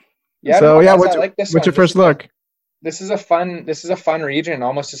 Yeah. Yeah. So no, what's like this your first look? This is a fun region,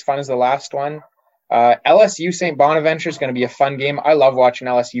 almost as fun as the last one. LSU St. Bonaventure is going to be a fun game. I love watching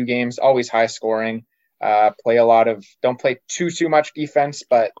LSU games, always high scoring. Don't play too much defense,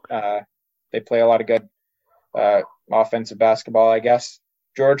 but they play a lot of good offensive basketball, I guess.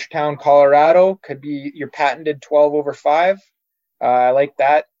 Georgetown, Colorado could be your patented 12/5. I like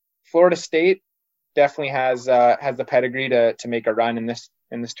that. Florida State definitely has the pedigree to make a run in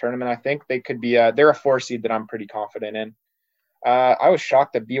this tournament. I think they could be they're a 4 seed that I'm pretty confident in. I was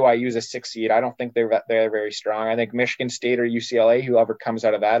shocked that BYU is a 6 seed. I don't think they're very strong. I think Michigan State or UCLA, whoever comes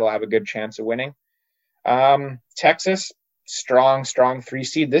out of that, will have a good chance of winning. Texas, strong 3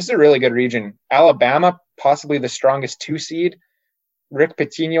 seed. This is a really good region. Alabama, possibly the strongest 2 seed. Rick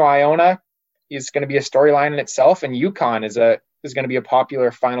Pitino, Iona is going to be a storyline in itself, and UConn is going to be a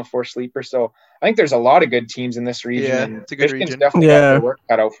popular Final Four sleeper. So I think there's a lot of good teams in this region. Yeah, and it's a good Michigan's region. definitely got their work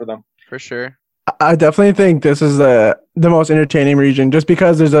cut out for them. For sure. I definitely think this is the most entertaining region, just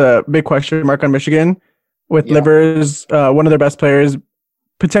because there's a big question mark on Michigan with Livers, one of their best players,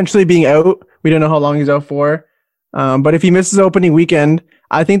 potentially being out. We don't know how long he's out for. But if he misses opening weekend,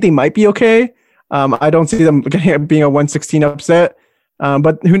 I think they might be okay. I don't see them being a 116 upset.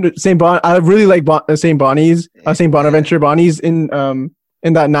 But I really like St. Bonaventure Bonnies in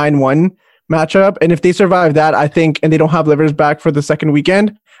that 9-1 matchup. And if they survive that, I think, and they don't have Livers back for the second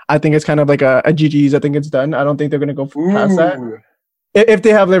weekend, I think it's kind of like a GG's. I think it's done. I don't think they're going to go past that. If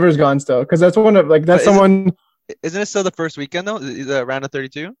they have Livers gone still, because that's one of someone. Isn't it still the first weekend though? Is it round of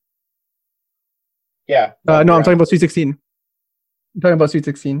 32? Yeah. No, I'm talking about Sweet 16. I'm talking about Sweet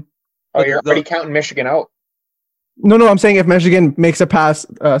 16. Oh, you're already counting Michigan out. No, I'm saying if Michigan makes it past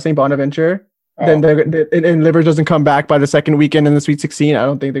St. Bonaventure, then and Livers doesn't come back by the second weekend in the Sweet 16, I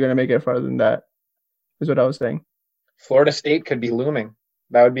don't think they're going to make it farther than that, is what I was saying. Florida State could be looming.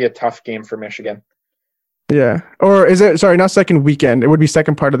 That would be a tough game for Michigan. Yeah. Or is it, sorry, not second weekend. It would be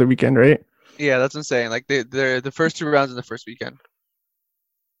second part of the weekend, right? Yeah, that's what I'm saying. Like they're the first 2 rounds in the first weekend.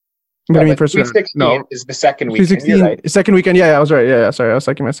 What do you mean first Sweet 16 is the second weekend. 16, right. Second weekend. Yeah, I was right. Yeah, sorry. I was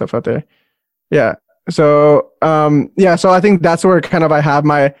psyching myself out there. Yeah. So, so I think that's where kind of I have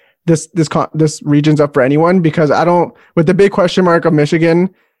my this region's up for anyone, because I don't, with the big question mark of Michigan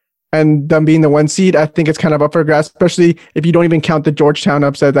and them being the 1 seed, I think it's kind of up for grabs, especially if you don't even count the Georgetown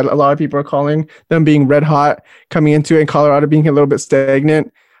upset that a lot of people are calling them being red hot coming into it, and Colorado being a little bit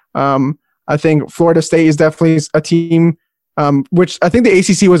stagnant. I think Florida State is definitely a team, which I think the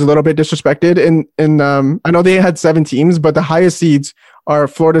ACC was a little bit disrespected in I know they had 7 teams, but the highest seeds are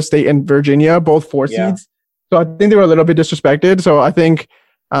Florida State and Virginia, both 4 seeds. So I think they were a little bit disrespected. So I think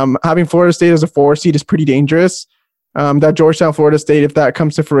having Florida State as a 4 seed is pretty dangerous. That Georgetown Florida State, if that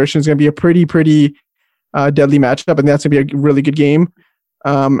comes to fruition, is going to be a pretty deadly matchup, and that's going to be a really good game.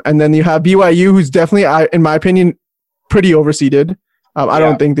 And then you have BYU, who's definitely, in my opinion, pretty overseeded. I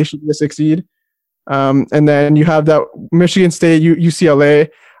don't think they should be a 6 seed. And then you have that Michigan State, UCLA.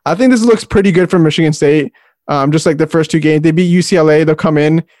 I think this looks pretty good for Michigan State. Just like the first 2 games, they beat UCLA. They'll come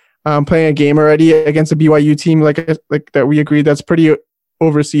in playing a game already against a BYU team like that. We agreed that's pretty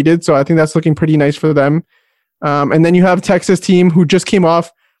overseeded. So I think that's looking pretty nice for them. And then you have Texas team who just came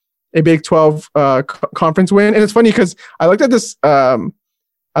off a Big 12 conference win. And it's funny because I looked at this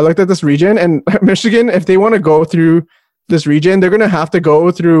region, and Michigan, if they want to go through this region, they're going to have to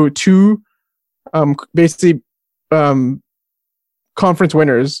go through 2 conference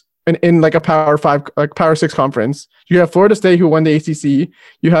winners in like a Power 5, like Power 6 conference. You have Florida State, who won the ACC.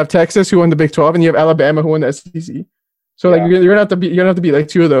 You have Texas, who won the Big 12, and you have Alabama, who won the SEC. So like you're gonna have to be like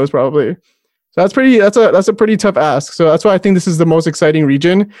 2 of those probably. So that's a pretty tough ask. So that's why I think this is the most exciting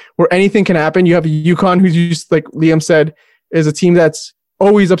region where anything can happen. You have UConn, who's used, like Liam said, is a team that's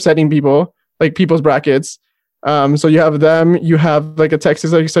always upsetting people, like people's brackets. So you have them. You have like a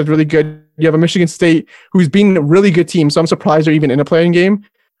Texas, like you said, really good. You have a Michigan State, who's been a really good team. So I'm surprised they're even in a playing game.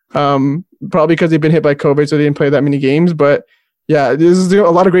 Probably because they've been hit by COVID, so they didn't play that many games. But yeah, this is a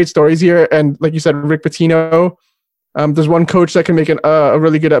lot of great stories here. And like you said, Rick Pitino. There's one coach that can make a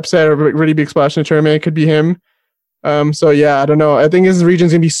really good upset or a really big splash in the tournament. It could be him. So yeah, I don't know. I think this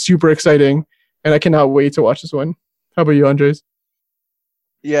region's gonna be super exciting, and I cannot wait to watch this one. How about you, Andres?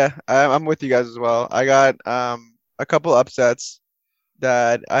 Yeah, I'm with you guys as well. I got a couple upsets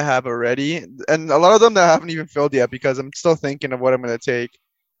that I have already, and a lot of them that I haven't even filled yet because I'm still thinking of what I'm gonna take.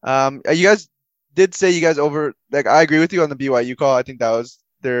 You guys did say you guys I agree with you on the BYU call. I think that was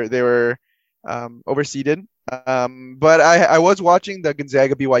they were overseeded. But I was watching the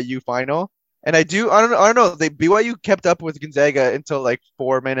Gonzaga BYU final, and I don't know. BYU kept up with Gonzaga until like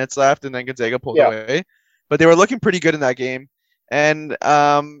 4 minutes left, and then Gonzaga pulled away. But they were looking pretty good in that game, and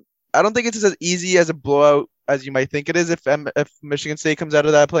I don't think it's as easy as a blowout as you might think it is if Michigan State comes out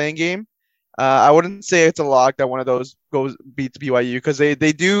of that playing game. I wouldn't say it's a lock that one of those beats BYU because they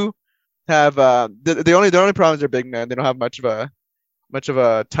do have the only problem is they're big men. They don't have much of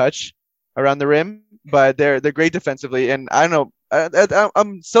a touch around the rim, but they're great defensively. And I don't know.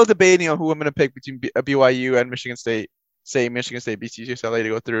 I'm still debating on who I'm going to pick between BYU and Michigan State. Say Michigan State beats UCLA to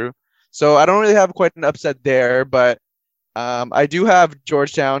go through. So I don't really have quite an upset there, but I do have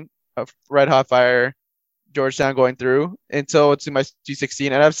Georgetown, red hot fire. Georgetown going through until it's in my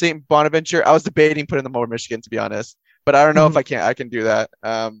G16, and I've seen Bonaventure. I was debating putting them over Michigan, to be honest, but I don't know if I can do that.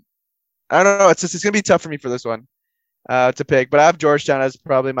 I don't know. It's gonna be tough for me for this one to pick, but I have Georgetown as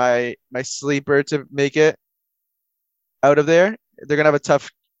probably my sleeper to make it out of there. They're gonna have a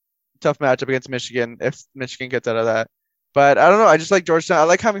tough matchup against Michigan if Michigan gets out of that. But I don't know. I just like Georgetown. I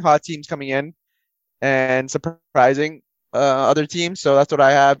like having hot teams coming in and surprising other teams. So that's what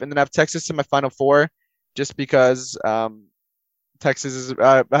I have, and then I have Texas in my Final Four. Just because Texas is,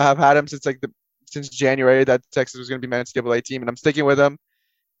 I have had him since January that Texas was going to be my NCAA team, and I'm sticking with them.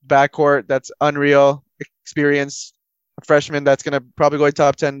 Backcourt that's unreal, experience, a freshman that's going to probably go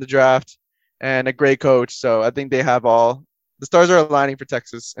top 10 in the draft, and a great coach. So I think they have all the stars are aligning for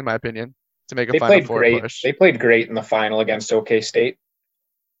Texas, in my opinion, to make a Final Four push. They played great in the final against OK State.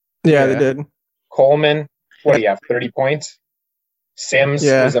 Yeah, they did. Coleman, what do you have? 30 points. Sims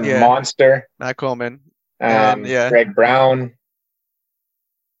is a monster. Matt Coleman. Greg Brown.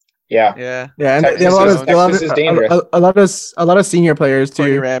 Yeah, and they have a lot of senior players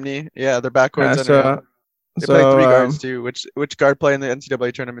too. Ramney, their backcourt's they play 3 guards too, which guard play in the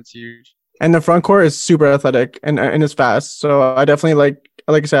NCAA tournament's huge. And the front court is super athletic and is fast. So I definitely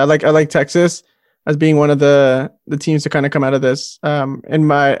like I said, I like Texas as being one of the teams to kind of come out of this.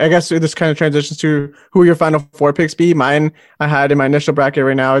 I guess this kind of transitions to who your Final Four picks be. Mine I had in my initial bracket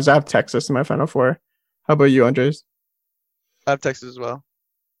right now is I have Texas in my Final Four. How about you, Andres? I have Texas as well.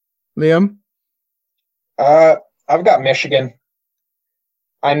 Liam? I've got Michigan.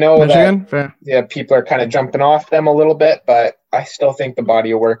 I know that people are kind of jumping off them a little bit, but I still think the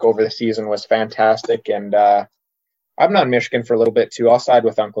body of work over the season was fantastic. And I've known Michigan for a little bit too. I'll side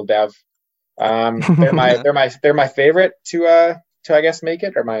with Uncle Dev. They're my favorite to I guess make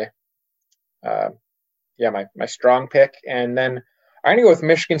it, or my strong pick. And then I'm gonna go with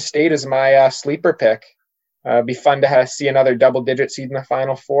Michigan State as my sleeper pick. It'd be fun to see another double-digit seed in the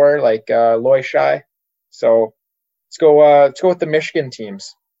Final Four, like Loy Shai. So let's go with the Michigan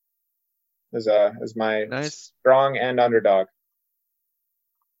teams as my strong and underdog.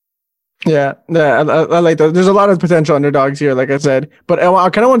 Yeah, I like that. There's a lot of potential underdogs here, like I said. But I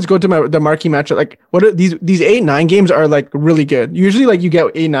kind of want to go to the marquee matchup. Like, what are these 8-9 games are like really good. Usually, like you get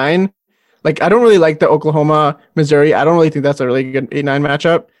 8-9. Like, I don't really like the Oklahoma Missouri. I don't really think that's a really good 8-9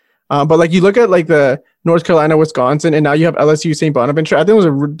 matchup. But like you look at like the North Carolina Wisconsin, and now you have LSU St. Bonaventure. I think those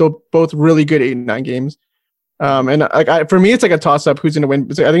are both really good 8-9 games. And like for me, it's like a toss up. Who's going to win?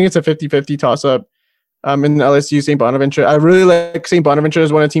 I think it's a 50-50 toss up. In LSU St. Bonaventure, I really like St. Bonaventure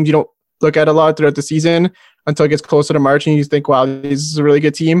as one of the teams you don't look at a lot throughout the season until it gets closer to March, and you think, wow, this is a really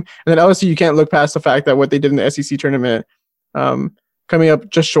good team. And then LSU, you can't look past the fact that what they did in the SEC tournament, coming up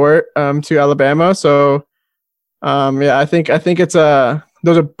just short to Alabama. So I think it's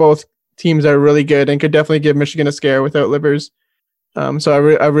those are both teams that are really good and could definitely give Michigan a scare without Livers. So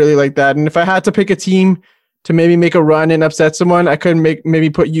I really like that. And if I had to pick a team to maybe make a run and upset someone, I could maybe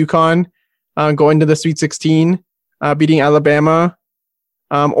put UConn going to the Sweet 16, beating Alabama.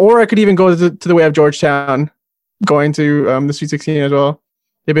 Or I could even go to the way of Georgetown going to the Sweet 16 as well.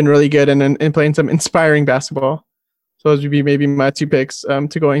 They've been really good and playing some inspiring basketball. So those would be maybe my 2 picks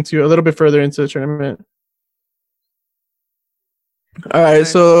to going to a little bit further into the tournament. All right,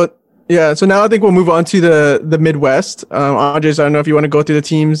 so now I think we'll move on to the Midwest. Andres, I don't know if you want to go through the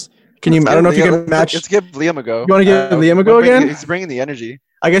teams. I don't know if you can match. Let's give Liam a go. You want to give Liam a go again? He's bringing the energy.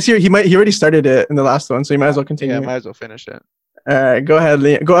 I guess he already started it in the last one, so you might as well continue. Yeah, might as well finish it. All right, go ahead,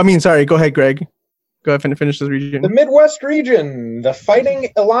 Liam. Go ahead, Greg. Go ahead and finish this region. The Midwest region. The Fighting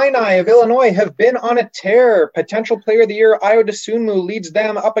Illini of Illinois have been on a tear. Potential Player of the Year Ayo Dosunmu leads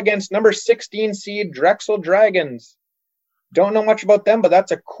them up against number 16 seed Drexel Dragons. Don't know much about them, but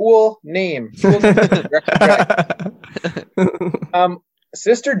that's a cool name.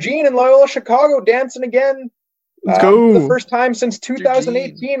 Sister Jean in Loyola Chicago dancing again. Let's go. The first time since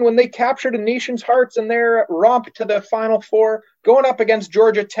 2018 when they captured a nation's hearts in their romp to the Final Four, going up against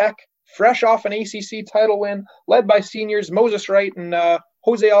Georgia Tech. fresh off an ACC title win, led by seniors Moses Wright and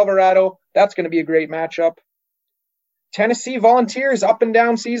Jose Alvarado. That's going to be a great matchup. Tennessee Volunteers up and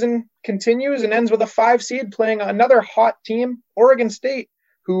down season continues and ends with a 5 seed playing another hot team, Oregon State,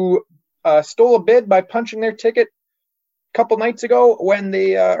 who stole a bid by punching their ticket a couple nights ago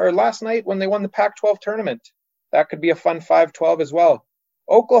or last night when they won the Pac-12 tournament. That could be a fun 5-12 as well.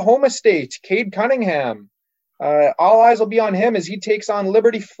 Oklahoma State, Cade Cunningham. All eyes will be on him as he takes on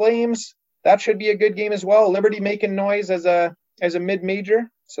Liberty Flames. That should be a good game as well. Liberty making noise as a mid-major,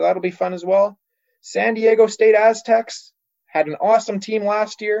 so that'll be fun as well. San Diego State Aztecs had an awesome team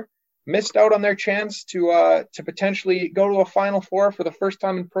last year, missed out on their chance to potentially go to a Final Four for the first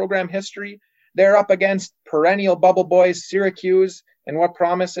time in program history. They're up against perennial bubble boys Syracuse in what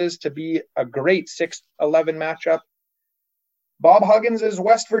promises to be a great 6-11 matchup. Bob Huggins'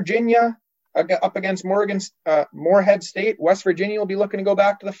 West Virginia up against Morehead State. West Virginia will be looking to go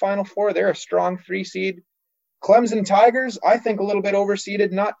back to the Final Four. They're a strong 3 seed. Clemson Tigers, I think a little bit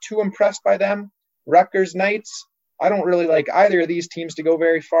overseeded, not too impressed by them. Rutgers Knights, I don't really like either of these teams to go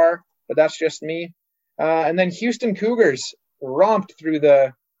very far, but that's just me. And then Houston Cougars romped through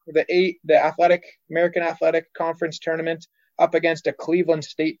the American Athletic Conference tournament up against a Cleveland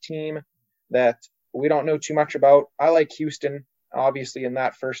State team that we don't know too much about. I like Houston, obviously, in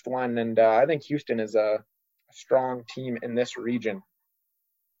that first one, and I think Houston is a strong team in this region.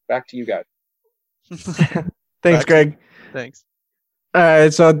 Back to you guys. Thanks, Greg. Thanks. All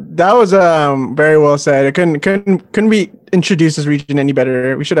right, so that was very well said. It couldn't be introduced this region any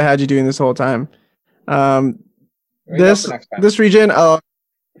better. We should have had you doing this whole time. This region, I'll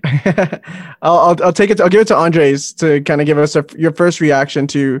take it. I'll give it to Andres to kind of give us your first reaction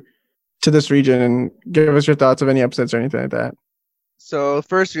to this region and give us your thoughts of any upsets or anything like that. So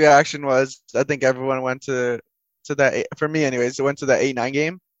first reaction was, I think everyone went to that, for me anyways, it went to the 8-9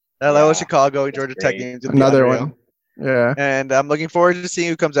 game. That Loyola Chicago and Georgia Tech games. Another one. Yeah. And I'm looking forward to seeing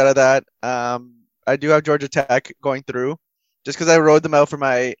who comes out of that. I do have Georgia Tech going through just because I rode them out for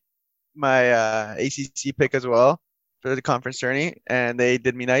my ACC pick as well for the conference tourney, and they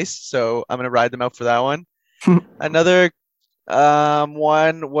did me nice. So I'm going to ride them out for that one. Another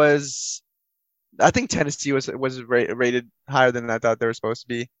one was, I think Tennessee was rated higher than I thought they were supposed to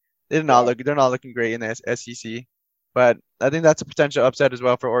be. They're not looking great in the SEC, but I think that's a potential upset as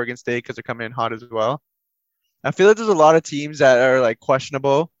well for Oregon State because they're coming in hot as well. I feel like there's a lot of teams that are like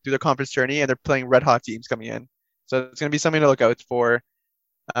questionable through the conference tourney, and they're playing red hot teams coming in. So it's going to be something to look out for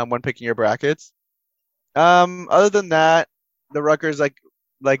when picking your brackets. Other than that, the Rutgers, like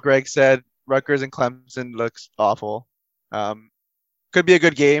Greg said, Rutgers and Clemson looks awful. Could be a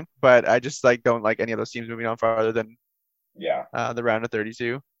good game, but I just don't like any of those teams moving on farther than the round of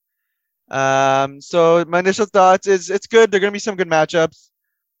 32. So my initial thoughts is it's good. There are going to be some good matchups,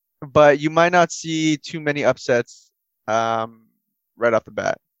 but you might not see too many upsets right off the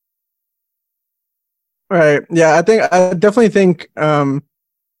bat. Right. Yeah, I definitely think I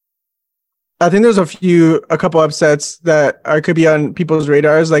think there's a couple upsets that could be on people's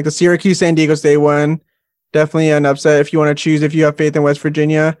radars, like the Syracuse San Diego State one. Definitely an upset if you want to choose, if you have faith in West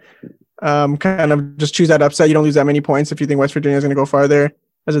Virginia. Kind of just choose that upset. You don't lose that many points if you think West Virginia is going to go farther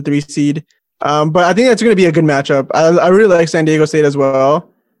as a 3 seed. But I think that's going to be a good matchup. I really like San Diego State as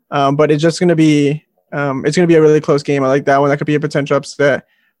well. But it's just going to be it's going to be a really close game. I like that one. That could be a potential upset.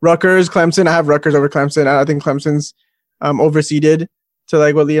 Rutgers, Clemson. I have Rutgers over Clemson. I think Clemson's overseeded to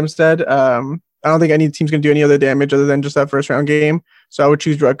like what Liam said. I don't think any team's going to do any other damage other than just that first round game. So I would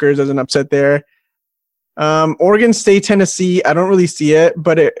choose Rutgers as an upset there. Oregon State, Tennessee, I don't really see it,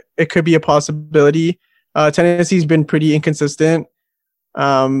 but it could be a possibility. Tennessee's been pretty inconsistent.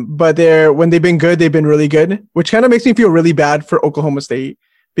 But when they've been good, they've been really good, which kind of makes me feel really bad for Oklahoma State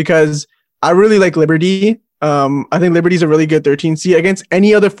because I really like Liberty. I think Liberty's a really good 13 seed. Against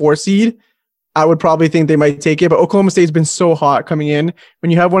any other 4 seed, I would probably think they might take it. But Oklahoma State's been so hot coming in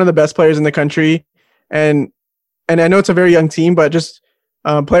when you have one of the best players in the country. And I know it's a very young team, but just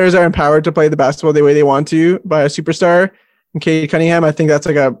players are empowered to play the basketball the way they want to by a superstar. And Cade Cunningham, I think that's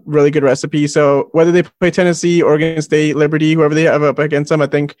like a really good recipe. So whether they play Tennessee, Oregon State, Liberty, whoever they have up against them, I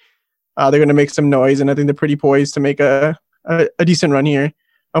think they're going to make some noise. And I think they're pretty poised to make a decent run here.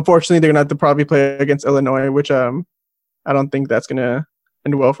 Unfortunately, they're going to have to probably play against Illinois, which I don't think that's going to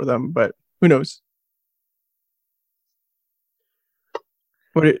end well for them. But who knows?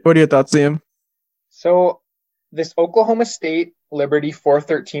 What are your thoughts, Liam? So this Oklahoma State Liberty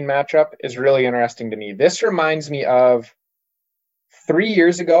 4-13 matchup is really interesting to me. This reminds me of 3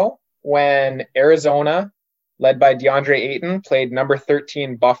 years ago when Arizona, led by DeAndre Ayton, played number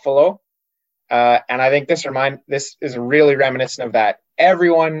 13 Buffalo. And I think this is really reminiscent of that.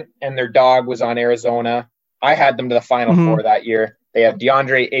 Everyone and their dog was on Arizona. I had them to the Final Four that year. They had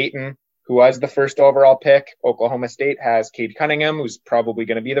DeAndre Ayton, who was the first overall pick. Oklahoma State has Cade Cunningham, who's probably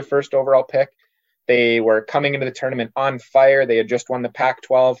going to be the first overall pick. They were coming into the tournament on fire. They had just won the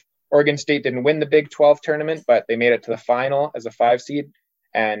Pac-12. Oregon State didn't win the Big 12 tournament, but they made it to the final as a 5 seed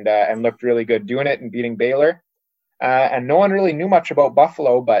and looked really good doing it and beating Baylor. And no one really knew much about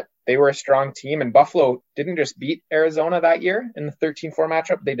Buffalo, but they were a strong team. And Buffalo didn't just beat Arizona that year in the 13-4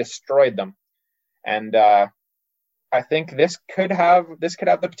 matchup; they destroyed them. And I think this could have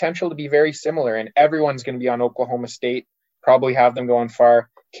the potential to be very similar. And everyone's going to be on Oklahoma State. Probably have them going far.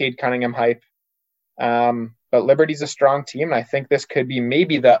 Cade Cunningham hype. But Liberty's a strong team, and I think this could be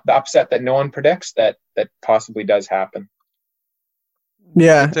maybe the upset that no one predicts that possibly does happen.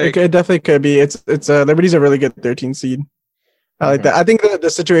 Yeah, it definitely could be. It's Liberty's a really good 13 seed. I like that. I think the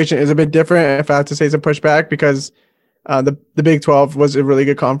situation is a bit different, if I have to say, it's a pushback, because the Big 12 was a really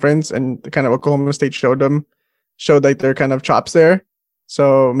good conference, and the kind of Oklahoma State showed like their kind of chops there.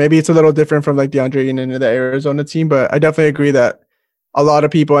 So maybe it's a little different from like DeAndre Ayton and the Arizona team, but I definitely agree that a lot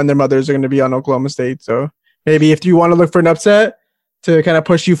of people and their mothers are going to be on Oklahoma State. So maybe if you want to look for an upset to kind of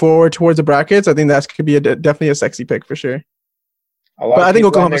push you forward towards the brackets, I think that could be definitely a sexy pick for sure. But I think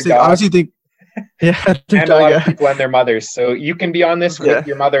Oklahoma State, honestly, think, yeah, and a lot of people and their mothers. So you can be on this with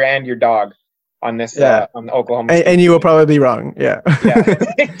your mother and your dog on this on the Oklahoma State. And you will probably be wrong. Yeah. Yeah.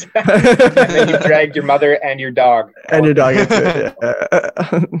 And then you dragged your mother and your dog. And your dog into it.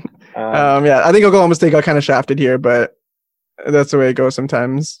 Yeah. I think Oklahoma State got kind of shafted here, but that's the way it goes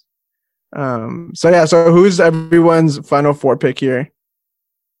sometimes. So who's everyone's Final Four pick here?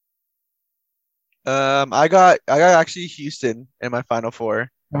 I got actually Houston in my Final Four.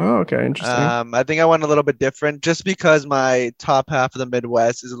 Oh, okay, interesting. I think I went a little bit different just because my top half of the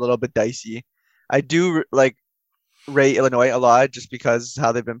Midwest is a little bit dicey. I do rate Illinois a lot just because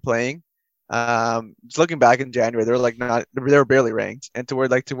how they've been playing. Just looking back in January, they were barely ranked, and to where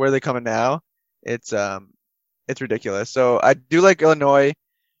they're coming now, it's ridiculous. So I do like Illinois,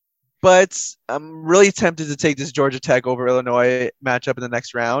 but I'm really tempted to take this Georgia Tech over Illinois matchup in the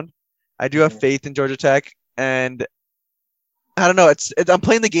next round. I do have faith in Georgia Tech, and I don't know. I'm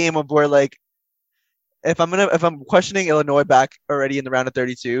playing the game of where if I'm questioning Illinois back already in the round of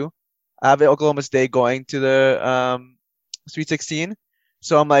 32, I have Oklahoma State going to the Sweet 16.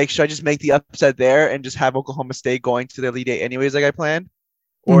 So I'm like, should I just make the upset there and just have Oklahoma State going to the Elite Eight anyways, like I planned,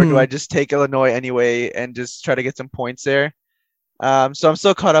 or do I just take Illinois anyway and just try to get some points there? So I'm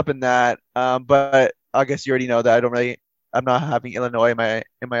still caught up in that. But I guess you already know that I'm not having Illinois in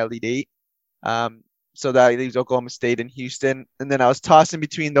my Elite Eight. So that leaves Oklahoma State and Houston. And then I was tossing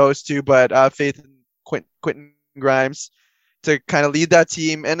between those two, but I have faith in Quentin Grimes to kind of lead that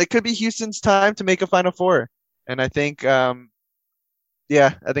team. And it could be Houston's time to make a Final Four. And I think, I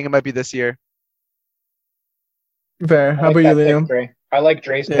think it might be this year. Fair. How about you, Liam? I like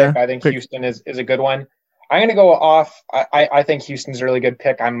Dre's pick. I think Houston is a good one. I'm going to go off. I think Houston's a really good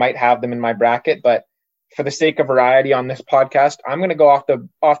pick. I might have them in my bracket, but for the sake of variety on this podcast, I'm going to go off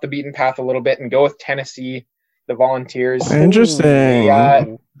the beaten path a little bit and go with Tennessee, the Volunteers.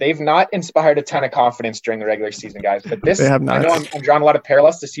 Interesting. They've not inspired a ton of confidence during the regular season, guys. But this, they have not. I know I'm drawing a lot of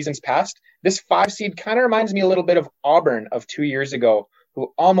parallels to seasons past. This 5 seed kind of reminds me a little bit of Auburn of 2 years ago,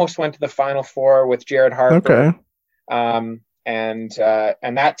 who almost went to the Final Four with Jared Harper. Okay. And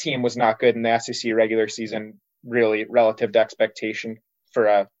that team was not good in the SEC regular season, really relative to expectation for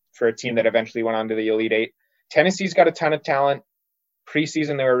a team that eventually went on to the Elite Eight. Tennessee's got a ton of talent.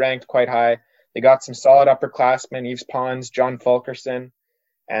 Preseason, they were ranked quite high. They got some solid upperclassmen, Yves Pons, John Fulkerson.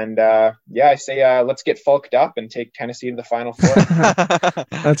 And I say let's get Fulked up and take Tennessee to the Final Four.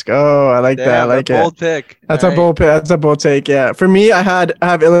 Let's go. I like that. I like it. Bold pick. That's a bold pick. That's a bold take. Yeah. For me, I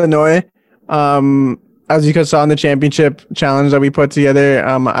have Illinois. As you guys saw in the championship challenge that we put together,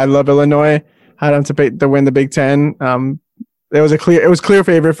 I love Illinois. Had them to win the Big Ten. It was clear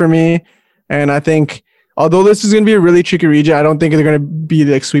favorite for me, and I think although this is going to be a really tricky region, I don't think they're going to be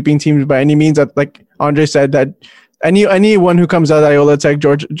like sweeping teams by any means. Like Andre said, that anyone who comes out of Loyola Tech,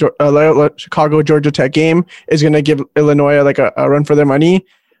 Chicago, Georgia Tech game is going to give Illinois like a run for their money.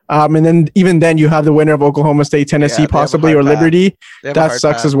 And then even then, you have the winner of Oklahoma State, Tennessee, possibly, or Liberty. That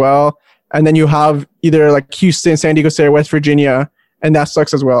sucks as well. And then you have either like Houston, San Diego State, West Virginia, and that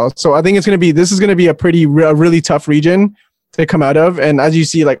sucks as well. So I think this is going to be a really tough region to come out of. And as you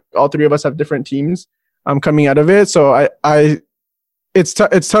see, like all three of us have different teams coming out of it. So it's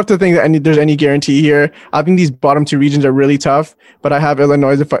tough to think that there's any guarantee here. I think these bottom two regions are really tough, but I have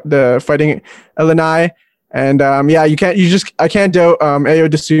Illinois, the Fighting Illini. And I can't doubt Ayo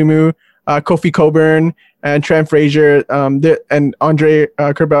Dosunmu. Kofi Coburn and Trent Frazier and Andre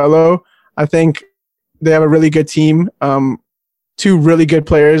Curbelo. I think they have a really good team. Two really good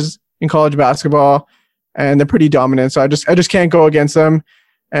players in college basketball, and they're pretty dominant. So I just can't go against them.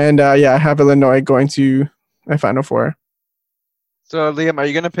 And I have Illinois going to my Final Four. So Liam, are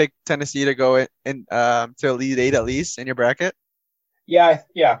you gonna pick Tennessee to go in to Elite Eight at least in your bracket? Yeah,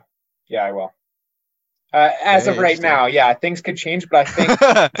 I will. As of right now, things could change, but I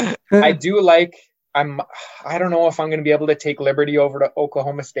think I do like. I don't know if I'm going to be able to take Liberty over to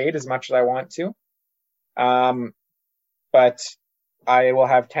Oklahoma State as much as I want to. But I will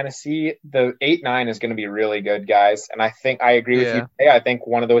have Tennessee. The 8-9 is going to be really good, guys. And I think I agree with you today. I think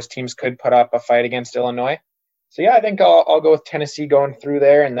one of those teams could put up a fight against Illinois. So I think I'll go with Tennessee going through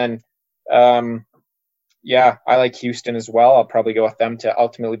there. And then, I like Houston as well. I'll probably go with them to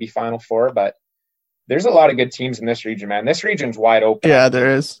ultimately be Final Four. But there's a lot of good teams in this region, man. This region's wide open. Yeah,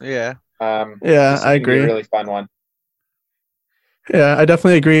 there is. Yeah. I agree. Be a really fun one. Yeah, I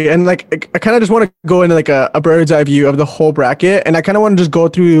definitely agree. And I kind of just want to go into a bird's eye view of the whole bracket. And I kind of want to just go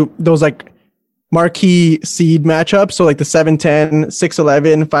through those marquee seed matchups. So the 7-10,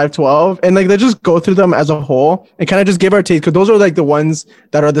 6-11, 5-12. And let's just go through them as a whole and kind of just give our take. Because those are the ones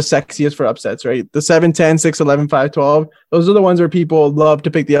that are the sexiest for upsets, right? The 7-10, 6-11, 5-12. Those are the ones where people love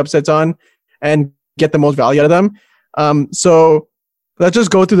to pick the upsets on and get the most value out of them. So let's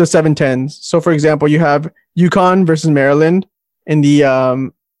just go through the 7-10s. So for example, you have UConn versus Maryland in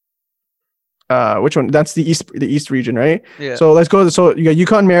the which one? That's the East region, right? Yeah. So let's go. So you got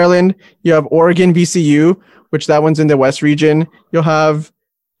UConn, Maryland. You have Oregon, VCU, which that one's in the West region. You'll have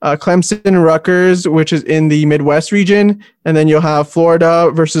Clemson, Rutgers, which is in the Midwest region, and then you'll have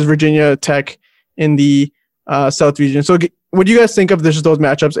Florida versus Virginia Tech in the South region. So what do you guys think of those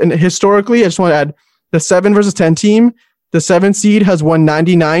matchups? And historically, I just want to add the 7 versus 10 team. The 7 seed has won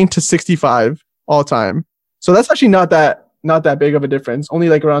 99-65 all time. So that's actually not that big of a difference. Only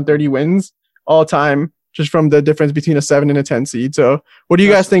around 30 wins all time, just from the difference between a 7 and a 10 seed. So what do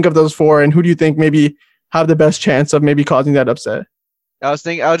you guys think of those 4, and who do you think maybe have the best chance of maybe causing that upset? I was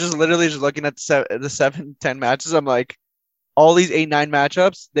just literally looking at the 7-10 matches. I'm like, all these 8-9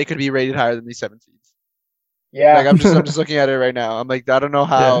 matchups, they could be rated higher than these 7 seeds. Yeah. I'm just looking at it right now. I'm like, I don't know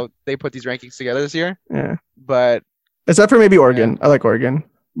how they put these rankings together this year. Yeah. But except for maybe Oregon. I like Oregon,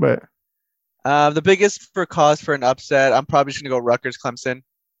 but the biggest cause for an upset, I'm probably just gonna go Rutgers Clemson.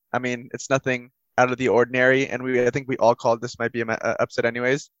 I mean, it's nothing out of the ordinary, and I think we all called this might be an upset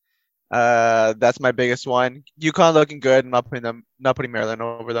anyways. That's my biggest one. UConn looking good. I'm not putting Maryland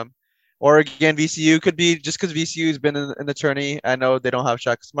over them. Oregon VCU could be just because VCU's been in the tourney. I know they don't have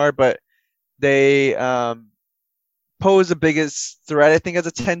Shaka Smart, but they pose the biggest threat, I think, as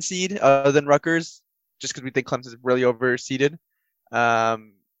a 10 seed other than Rutgers, just because we think Clemson's really overseeded.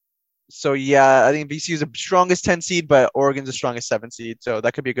 So I think VCU is the strongest 10 seed, but Oregon's the strongest 7 seed. So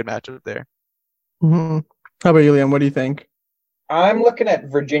that could be a good matchup there. Mm-hmm. How about you, Liam? What do you think? I'm looking at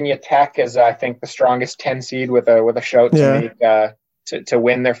Virginia Tech as I think the strongest 10 seed with a shout to make to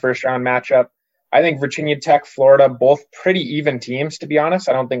win their first round matchup. I think Virginia Tech, Florida, both pretty even teams, to be honest.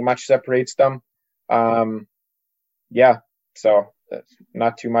 I don't think much separates them. So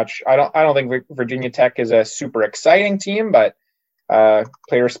not too much. I don't think Virginia Tech is a super exciting team, but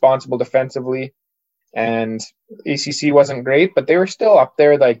play responsible defensively. And ACC wasn't great, but they were still up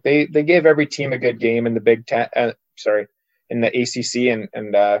there. They gave every team a good game in the Big Ten. In the ACC,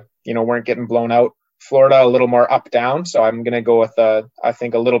 and weren't getting blown out. Florida a little more up down, so I'm gonna go with I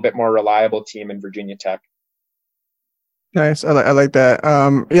think a little bit more reliable team in Virginia Tech. Nice, I like that.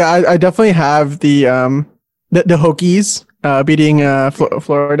 I definitely have the Hokies beating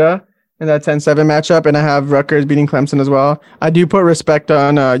Florida in that 10-7 matchup, and I have Rutgers beating Clemson as well. I do put respect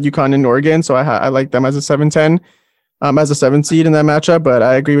on UConn and Oregon, so I like them as a 7-10, as a 7 seed in that matchup. But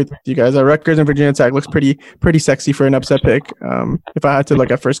I agree with you guys. Rutgers and Virginia Tech looks pretty sexy for an upset pick, if I had to look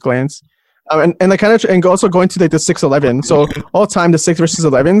at first glance. And also going to the 6-11. So all time the 6 versus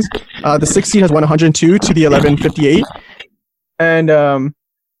 11s. The 6 seed has won 102 to the 11-58, and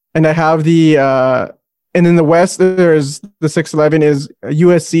I have the. And in the West, there's the 6-11 is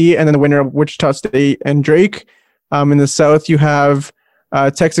USC, and then the winner of Wichita State and Drake. In the South, you have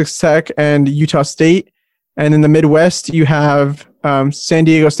Texas Tech and Utah State. And in the Midwest, you have San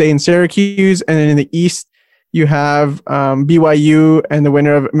Diego State and Syracuse. And then in the East, you have BYU and the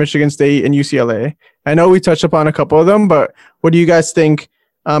winner of Michigan State and UCLA. I know we touched upon a couple of them, but what do you guys think?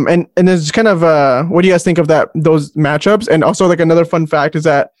 And there's kind of what do you guys think of those matchups? And also, another fun fact is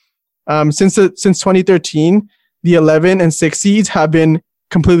that since 2013, the 11 and 6 seeds have been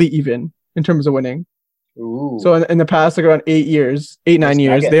completely even in terms of winning. Ooh. So in the past, like around 8 years, 9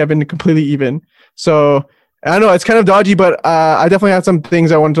 years, nugget. they have been completely even. So I don't know, it's kind of dodgy, but I definitely had some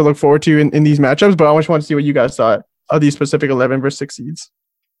things I wanted to look forward to in these matchups. But I just want to see what you guys thought of these specific 11 versus 6 seeds.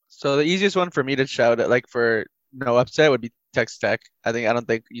 So the easiest one for me to shout at, like for no upset, would be Texas Tech. I don't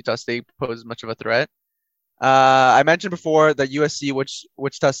think Utah State poses much of a threat. I mentioned before the USC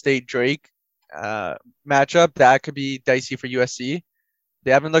Wichita State Drake matchup that could be dicey for USC.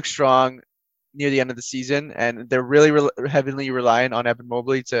 They haven't looked strong near the end of the season, and they're really heavily relying on Evan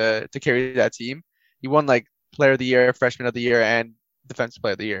Mobley to carry that team. He won like Player of the Year, Freshman of the Year, and Defensive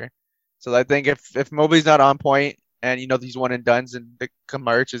Player of the Year. So I think if Mobley's not on point, and these one and dones and the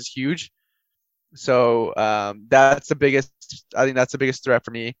March is huge. So that's the biggest. I think that's the biggest threat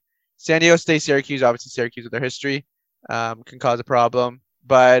for me. San Diego State, Syracuse, obviously Syracuse with their history can cause a problem.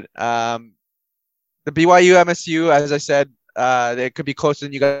 But the BYU MSU, as I said, it could be closer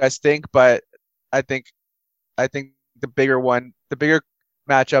than you guys think. But I think the bigger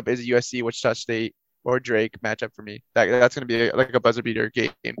matchup is USC, Wichita State, or Drake matchup for me. That's going to be like a buzzer beater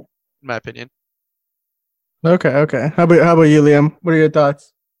game, in my opinion. Okay. How about you, Liam? What are your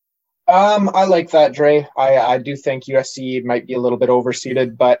thoughts? I like that, Dre. I do think USC might be a little bit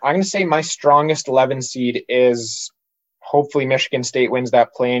overseeded, but I'm going to say my strongest 11 seed is hopefully Michigan State wins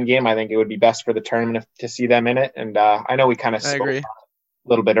that play-in game. I think it would be best for the tournament to see them in it. And I know we kind of spoke a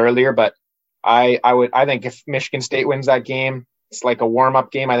little bit earlier, but I think if Michigan State wins that game, it's like a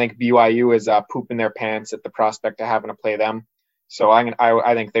warm-up game. I think BYU is pooping their pants at the prospect of having to play them. So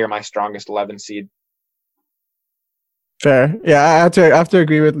I think they're my strongest 11 seed. Fair. Yeah, I have to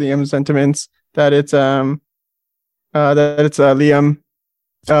agree with Liam's sentiments that it's Liam's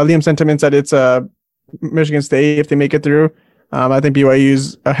sentiments that it's Michigan State if they make it through. I think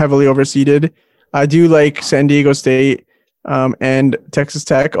BYU's heavily overseeded. I do like San Diego State and Texas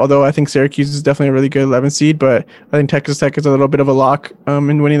Tech, although I think Syracuse is definitely a really good 11 seed, but I think Texas Tech is a little bit of a lock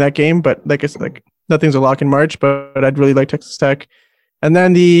in winning that game. But like it's like nothing's a lock in March, but I'd really like Texas Tech. And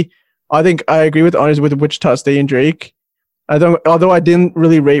then I think I agree with honors with Wichita State and Drake. Although I didn't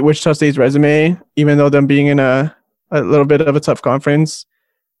really rate Wichita State's resume, even though them being in a little bit of a tough conference,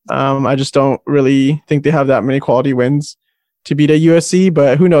 I just don't really think they have that many quality wins to beat a USC.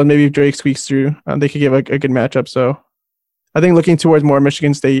 But who knows? Maybe if Drake squeaks through, they could give a good matchup. So I think looking towards more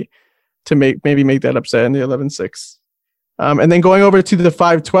Michigan State to make that upset in the 11-6. And then going over to the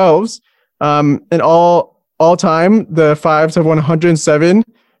 5-12s, in all time, the 5s have won 107.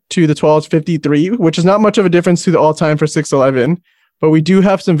 To the 12s 53, which is not much of a difference to the all-time for 6-11, but we do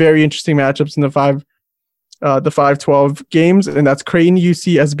have some very interesting matchups in the 5-12 games, and that's Creighton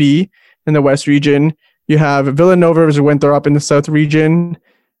UCSB in the West region. You have Villanova versus Winthrop in the South region.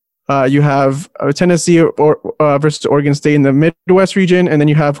 You have Tennessee versus Oregon State in the Midwest region, and then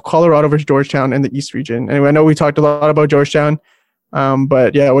you have Colorado versus Georgetown in the East region. Anyway, I know we talked a lot about Georgetown,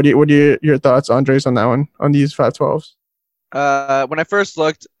 but yeah, what are your thoughts, Andres, on that one, on these 5-12s? When I first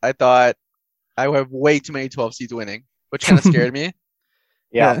looked, I thought I would have way too many 12 seeds winning, which kind of scared me.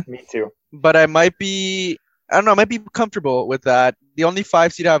 Yeah, me too. But I might be comfortable with that. The only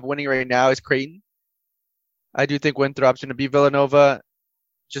 5 seed I have winning right now is Creighton. I do think Winthrop's going to beat Villanova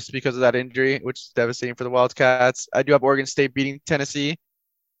just because of that injury, which is devastating for the Wildcats. I do have Oregon State beating Tennessee.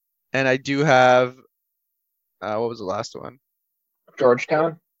 And I do have, what was the last one?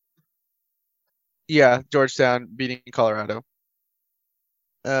 Georgetown? Yeah, Georgetown beating Colorado.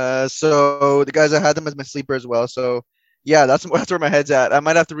 So the guys, I had them as my sleeper as well. So yeah, that's where my head's at. I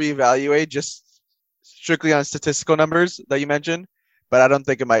might have to reevaluate just strictly on statistical numbers that you mentioned, but I don't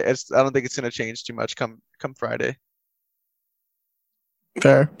think I don't think it's going to change too much come Friday.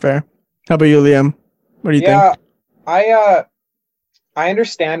 Fair. How about you, Liam? What do you think? I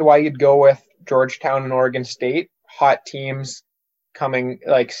understand why you'd go with Georgetown and Oregon State, hot teams. Coming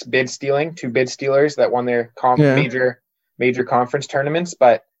like two bid stealers that won their major conference tournaments.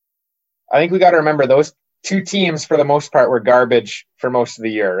 But I think we got to remember those two teams for the most part were garbage for most of the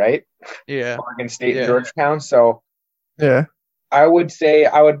year, right? Yeah. Oregon State and Georgetown. So yeah, I would say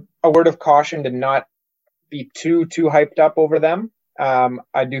a word of caution to not be too hyped up over them.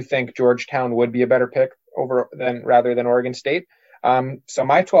 I do think Georgetown would be a better pick rather than Oregon State. So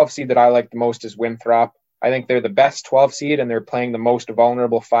my 12 seed that I like the most is Winthrop. I think they're the best 12 seed, and they're playing the most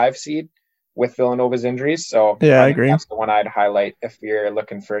vulnerable 5 seed with Villanova's injuries. So yeah, I agree. That's the one I'd highlight if you're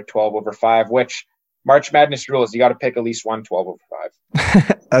looking for a 12 over 5, which March Madness rules, you got to pick at least one 12 over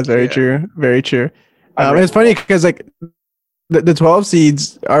 5. That's very true. Very true. It's funny because like the 12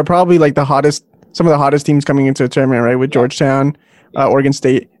 seeds are probably like some of the hottest teams coming into the tournament, right? With Georgetown, Oregon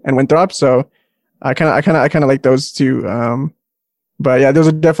State, and Winthrop. So I kind of like those two. But yeah, those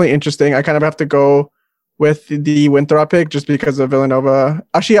are definitely interesting. I kind of have to go with the Winthrop pick just because of Villanova.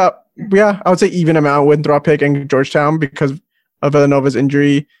 Actually, I would say even amount Winthrop pick and Georgetown because of Villanova's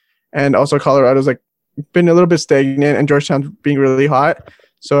injury, and also Colorado's like been a little bit stagnant and Georgetown's being really hot.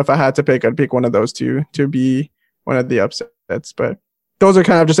 So if I had to pick, I'd pick one of those two to be one of the upsets. But those are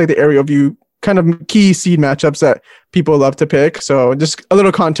kind of just like the area view kind of key seed matchups that people love to pick. So just a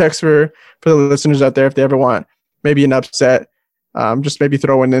little context for the listeners out there if they ever want maybe an upset. Just maybe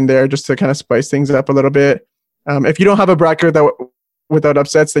throw one in there just to kind of spice things up a little bit. If you don't have a bracket without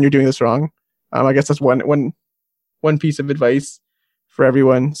upsets, then you're doing this wrong. I guess that's one piece of advice for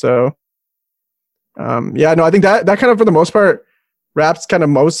everyone. So, I think that kind of for the most part wraps kind of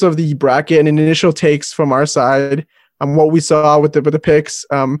most of the bracket and initial takes from our side. What we saw with the picks.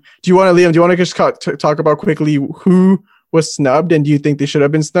 Do you want to just talk about quickly who was snubbed and do you think they should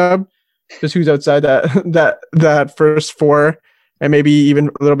have been snubbed? Just who's outside that first four? And maybe even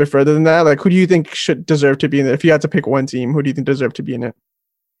a little bit further than that, like who do you think should deserve to be in it? If you had to pick one team, who do you think deserve to be in it?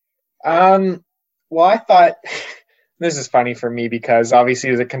 Well, I thought this is funny for me because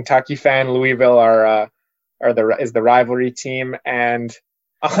obviously as a Kentucky fan, Louisville is the rivalry team, and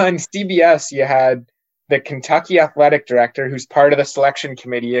on CBS you had the Kentucky athletic director, who's part of the selection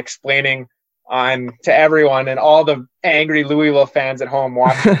committee, explaining to everyone and all the angry Louisville fans at home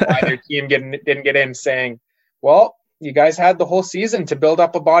watching why their team didn't get in, saying, "Well, you guys had the whole season to build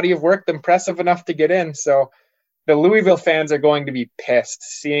up a body of work impressive enough to get in." So the Louisville fans are going to be pissed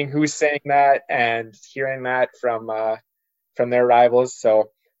seeing who's saying that and hearing that from their rivals. So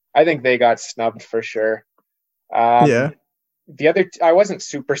I think they got snubbed for sure. The other, I wasn't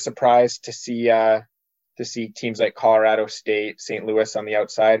super surprised to see teams like Colorado State, St. Louis on the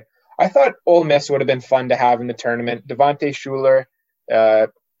outside. I thought Ole Miss would have been fun to have in the tournament. Devontae Shuler,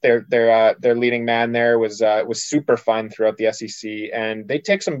 their leading man there was super fun throughout the SEC, and they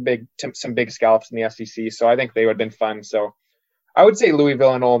take some big scalps in the SEC. So I think they would have been fun. So I would say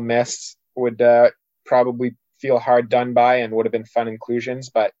Louisville and Ole Miss would probably feel hard done by and would have been fun inclusions.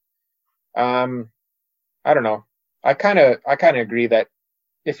 But I don't know. I kind of agree that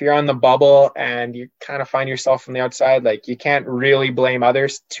if you're on the bubble and you kind of find yourself from the outside, like you can't really blame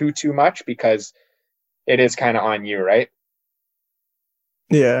others too much because it is kind of on you, right?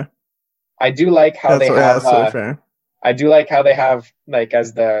 Yeah. I do like how they have I do like how they have like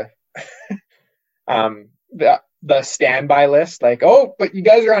as the the standby list, like, oh, but you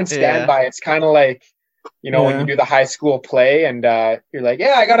guys are on standby. Yeah. It's kind of like, when you do the high school play and you're like,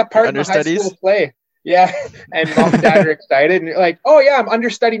 yeah, I got a part in the high school play. Yeah. And mom and dad are excited and you're like, oh yeah, I'm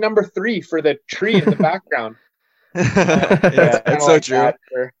understudy number 3 for the tree in the background. It's so true.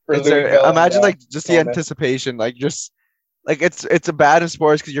 Imagine like just the anticipation, like just like it's a bad in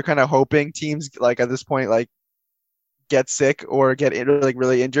sports because you're kind of hoping teams like at this point like get sick or get like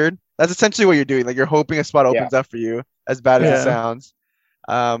really injured. That's essentially what you're doing. Like you're hoping a spot opens up for you, as bad as it sounds.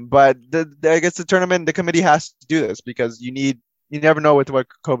 But I guess the tournament, the committee has to do this because you never know what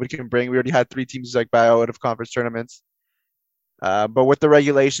COVID can bring. We already had 3 teams like bow out of conference tournaments. But with the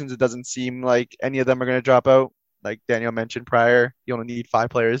regulations, it doesn't seem like any of them are going to drop out. Like Daniel mentioned prior, you only need 5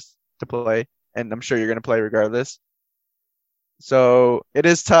 players to play, and I'm sure you're going to play regardless. So it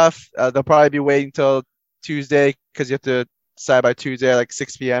is tough. They'll probably be waiting till Tuesday because you have to decide by Tuesday at like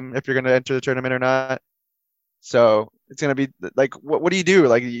 6 p.m. if you're going to enter the tournament or not. So it's going to be like, what do you do?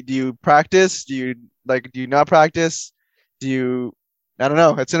 Like, do you practice? Do you not practice? I don't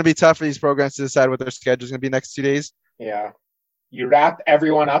know. It's going to be tough for these programs to decide what their schedule is going to be next 2 days. Yeah. You wrap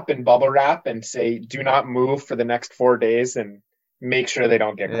everyone up in bubble wrap and say, do not move for the next 4 days and make sure they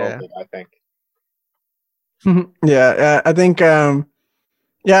don't get COVID, I think. I think, I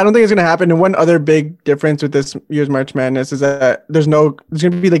don't think it's going to happen. And one other big difference with this year's March Madness is that there's going to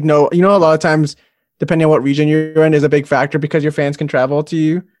be like a lot of times, depending on what region you're in, is a big factor because your fans can travel to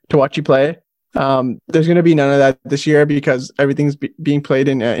you to watch you play. There's going to be none of that this year because everything's being played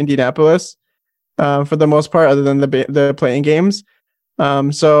in Indianapolis for the most part, other than the playing games.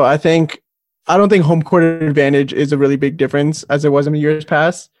 So I don't think home court advantage is a really big difference as it was in years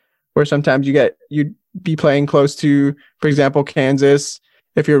past, where sometimes you'd be playing close to, for example, Kansas,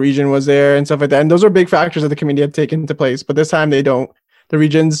 if your region was there and stuff like that. And those are big factors that the committee had taken into place. But this time they don't. The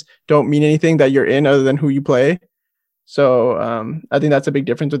regions don't mean anything that you're in other than who you play. So I think that's a big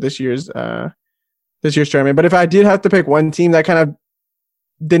difference with this year's tournament. But if I did have to pick one team that kind of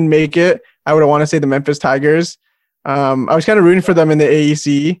didn't make it, I would want to say the Memphis Tigers. I was kind of rooting for them in the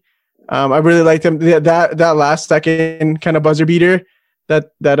AAC. I really liked them. That last second kind of buzzer beater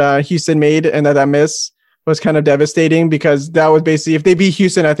that Houston made and that miss was kind of devastating because that was basically, if they beat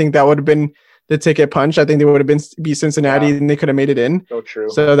Houston, I think that would have been the ticket punch. I think they would have beat Cincinnati and they could have made it in. So true.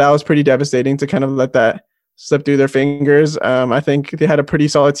 So that was pretty devastating to kind of let that slipped through their fingers. I think they had a pretty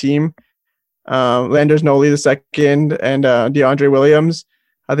solid team. Landers Noli the second and DeAndre Williams.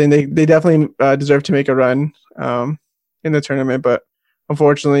 I think they definitely deserve to make a run in the tournament, but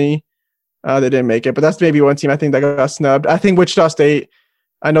unfortunately they didn't make it. But that's maybe one team I think that got snubbed. I think Wichita State,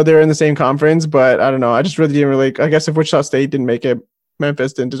 I know they're in the same conference, but I don't know. I just really didn't really. I guess if Wichita State didn't make it,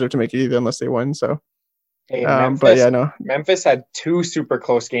 Memphis didn't deserve to make it either unless they won. So, Hey, but yeah, no. Memphis had 2 super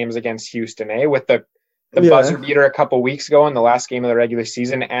close games against Houston, with the buzzer beater a couple weeks ago in the last game of the regular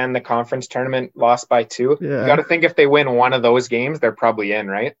season and the conference tournament lost by 2. Yeah. You got to think if they win one of those games, they're probably in,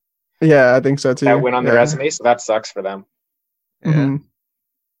 right? Yeah, I think so too. That win on the resume, so that sucks for them. Yeah. Mm-hmm.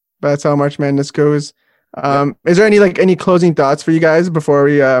 That's how March Madness goes. Is there any closing thoughts for you guys before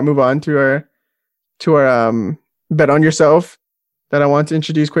we move on to our bet on yourself that I want to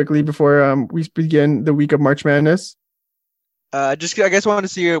introduce quickly before we begin the week of March Madness? I guess I want to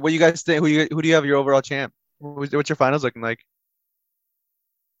see what you guys think. Who do you have your overall champ? What's your finals looking like?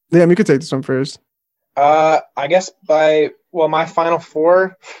 Yeah, you could take this one first. I guess my final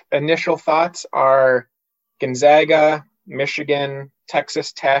 4 initial thoughts are Gonzaga, Michigan,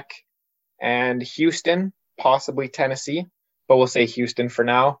 Texas Tech, and Houston, possibly Tennessee, but we'll say Houston for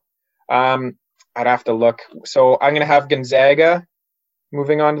now. I'd have to look. So I'm going to have Gonzaga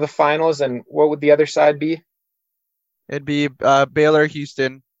moving on to the finals, and what would the other side be? It'd be Baylor,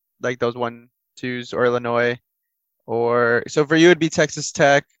 Houston, like those 1-2s, or Illinois, or so for you it'd be Texas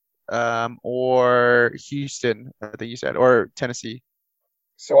Tech, or Houston, I think you said, or Tennessee.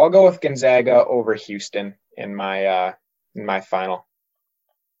 So I'll go with Gonzaga over Houston in my final.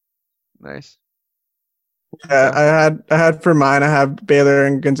 Nice. Yeah, I had for mine. I have Baylor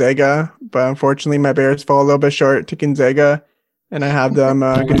and Gonzaga, but unfortunately my Bears fall a little bit short to Gonzaga, and I have them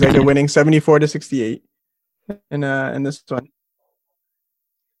Gonzaga winning 74-68 in this one.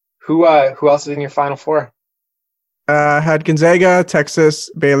 Who else is in your final 4? I had Gonzaga,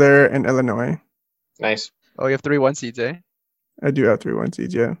 Texas, Baylor, and Illinois. Nice. Oh, you have 3 1 seeds, eh? I do have 3 1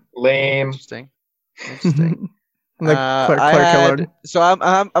 seeds, yeah. Lame. Interesting. Like Clark Kellogg. So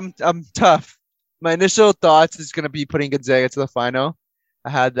I'm tough. My initial thoughts is gonna be putting Gonzaga to the final. I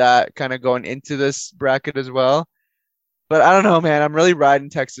had that kind of going into this bracket as well, but I don't know, man. I'm really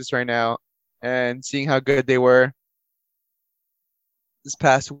riding Texas right now and seeing how good they were this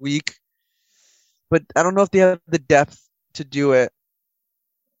past week. But I don't know if they have the depth to do it.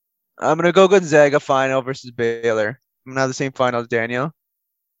 I'm gonna go Gonzaga final versus Baylor. I'm gonna have the same final as Daniel.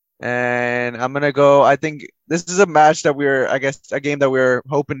 And I'm going to go, I think this is a match that a game that we were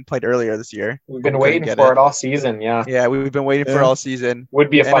hoping played earlier this year. We've been waiting for it all season, yeah. Yeah, we've been waiting for it all season.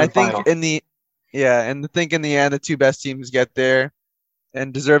 Would be a fun final. final. I think in the end, the 2 best teams get there,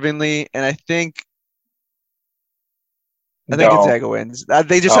 and deservingly, and I think Gonzaga wins.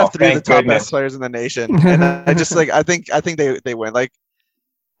 They just have 3 of the top best players in the nation. And I think they win. Like,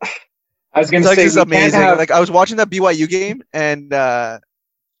 I was going to say, this is amazing. Like, I was watching that BYU game, and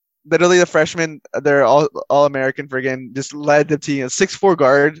literally the freshmen, they're all American friggin', just led the team. 6'4"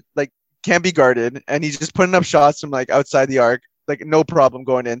 guard, like, can't be guarded, and he's just putting up shots from like outside the arc, like no problem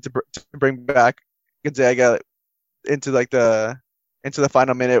going in to bring back Gonzaga into the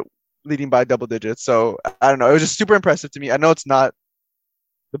final minute, leading by double digits. So I don't know, it was just super impressive to me. I know it's not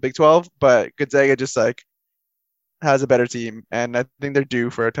the Big 12, but Gonzaga just like has a better team, and I think they're due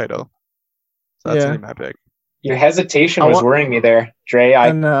for a title. So that's really my pick. Your hesitation was worrying me there, Dre.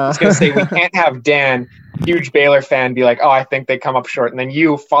 I was going to say, we can't have Dan, huge Baylor fan, be like, oh, I think they come up short. And then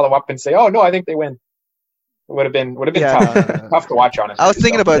you follow up and say, oh, no, I think they win. It would have been tough to watch, honestly. I was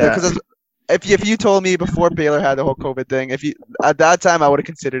thinking about it because if you told me before Baylor had the whole COVID thing, at that time I would have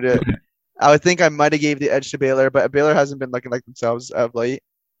considered it. I would think I might have gave the edge to Baylor, but Baylor hasn't been looking like themselves of late,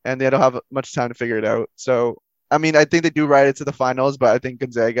 and they don't have much time to figure it out. So, I mean, I think they do ride it to the finals, but I think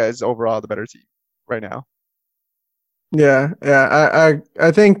Gonzaga is overall the better team right now. Yeah.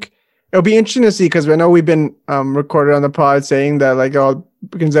 I think it'll be interesting to see, because I know we've been recorded on the pod saying that like, oh,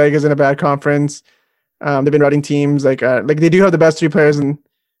 Gonzaga's in a bad conference. They've been running teams like they do have the best 3 players and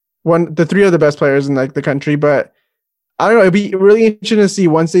the 3 are the best players in like the country. But I don't know. It'd be really interesting to see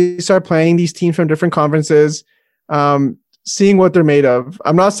once they start playing these teams from different conferences, seeing what they're made of.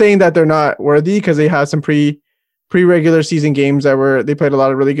 I'm not saying that they're not worthy, because they had some pre-regular season games they played a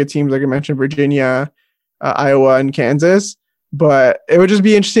lot of really good teams, like I mentioned, Virginia, Iowa, and Kansas. But it would just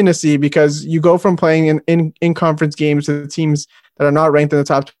be interesting to see, because you go from playing in conference games to the teams that are not ranked in the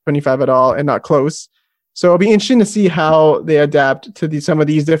top 25 at all and not close. So it'll be interesting to see how they adapt to some of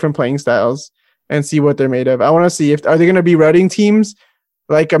these different playing styles and see what they're made of. I want to see are they going to be routing teams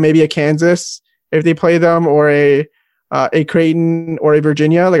like maybe a Kansas if they play them, or a a Creighton or a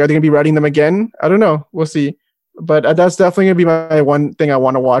Virginia. Like, are they going to be riding them again? I don't know. We'll see. But that's definitely going to be my one thing I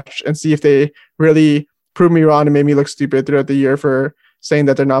want to watch and see if they really prove me wrong and made me look stupid throughout the year for saying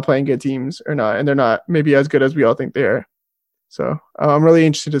that they're not playing good teams or not, and they're not maybe as good as we all think they are. So I'm really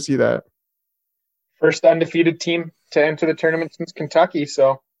interested to see that. First undefeated team to enter the tournament since Kentucky.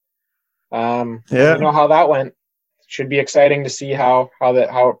 So you know how that went. Should be exciting to see how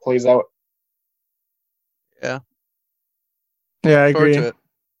it plays out. Yeah, I agree.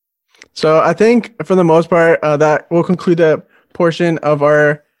 So I think for the most part, that will conclude the portion of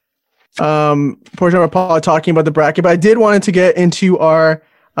our pod talking about the bracket. But I did wanted to get into our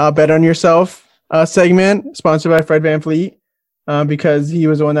Bet on Yourself segment, sponsored by Fred VanVleet, because he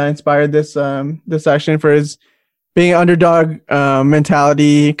was the one that inspired this section for his being underdog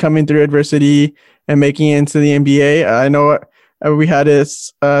mentality, coming through adversity, and making it into the NBA. I know we had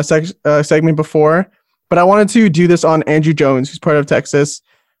this segment before, but I wanted to do this on Andrew Jones, who's part of Texas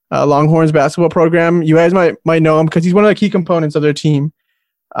Longhorns basketball program. You guys might know him because he's one of the key components of their team.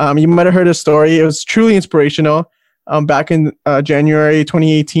 You might have heard his story. It was truly inspirational. Back in January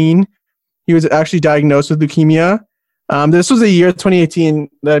 2018, he was actually diagnosed with leukemia. This was the year 2018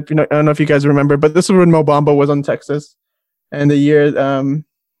 that I don't know if you guys remember, but this was when Mo Bamba was on Texas, and the year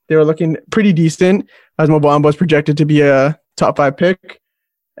they were looking pretty decent as Mo Bamba was projected to be a top 5 pick,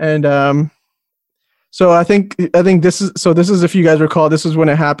 and so I think this is if you guys recall, this is when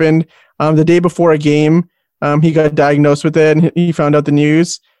it happened. The day before a game, he got diagnosed with it, and he found out the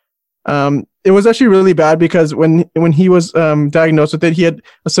news. It was actually really bad because when he was diagnosed with it, he had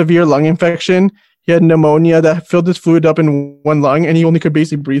a severe lung infection. He had pneumonia that filled his fluid up in one lung, and he only could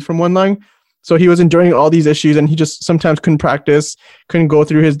basically breathe from one lung. So he was enduring all these issues, and he just sometimes couldn't practice, couldn't go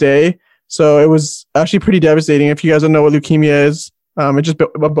through his day. So it was actually pretty devastating. If you guys don't know what leukemia is, it's just a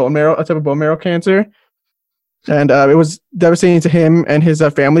type of bone marrow cancer. And it was devastating to him and his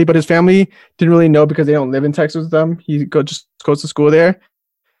family, but his family didn't really know because they don't live in Texas with them. He just goes to school there.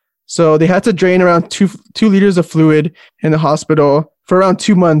 So they had to drain around 2 liters of fluid in the hospital for around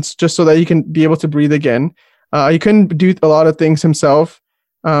 2 months just so that he can be able to breathe again. He couldn't do a lot of things himself.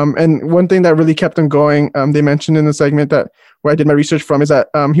 And one thing that really kept him going, they mentioned in the segment that where I did my research from, is that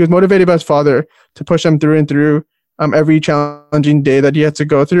he was motivated by his father to push him through and through every challenging day that he had to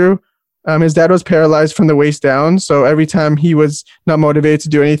go through. His dad was paralyzed from the waist down, so every time he was not motivated to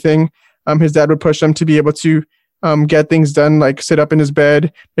do anything, his dad would push him to be able to get things done, like sit up in his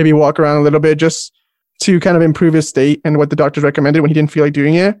bed, maybe walk around a little bit, just to kind of improve his state and what the doctors recommended when he didn't feel like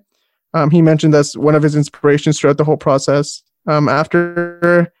doing it. He mentioned that's one of his inspirations throughout the whole process.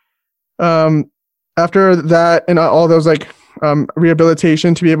 After that and all those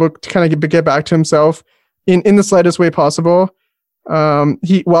rehabilitation to be able to kind of get back to himself in the slightest way possible. While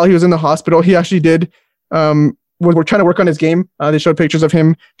he was in the hospital, he actually did we're trying to work on his game. They showed pictures of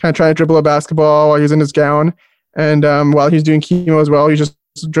him kind of trying to dribble a basketball while he was in his gown, and while he was doing chemo as well, he's just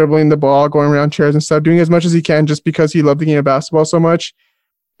dribbling the ball, going around chairs and stuff, doing as much as he can just because he loved the game of basketball so much.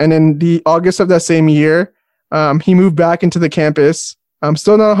 And in the August of that same year, he moved back into the campus.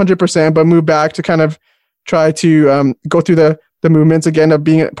 Still not 100%, but moved back to kind of try to go through the movements again of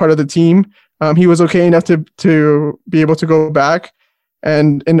being part of the team. He was okay enough to be able to go back.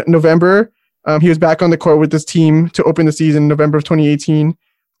 And in November, he was back on the court with this team to open the season in November of 2018.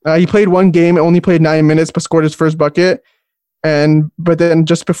 He played one game, only played 9 minutes, but scored his first bucket. But then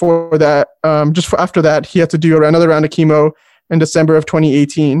just before that, after that, he had to do another round of chemo in December of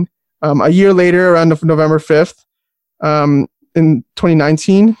 2018. A year later, around November 5th, in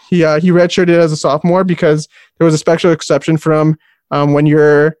 2019, he redshirted as a sophomore because there was a special exception from when you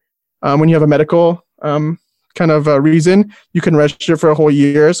have a medical kind of reason, you can redshirt for a whole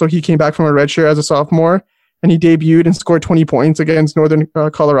year. So he came back from a redshirt as a sophomore, and he debuted and scored 20 points against Northern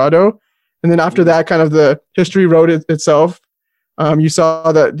Colorado. And then after that, kind of the history wrote itself. You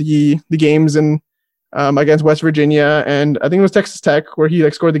saw that the games against West Virginia and I think it was Texas Tech where he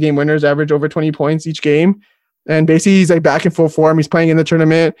scored the game winners, average over 20 points each game. And basically he's back in full form. He's playing in the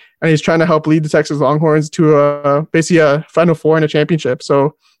tournament and he's trying to help lead the Texas Longhorns to basically a Final Four and a championship.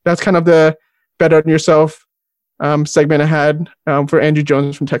 So that's kind of the Bet on Yourself segment I had for Andrew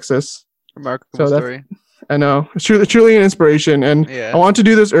Jones from Texas. Remarkable story. I know. It's truly an inspiration. And I wanted to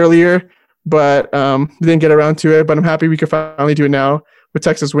do this earlier, but didn't get around to it. But I'm happy we could finally do it now with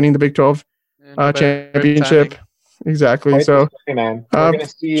Texas winning the Big 12 championship. Exactly. So, man, we're gonna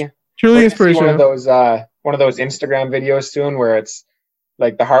see truly inspirational. One of those Instagram videos soon, where it's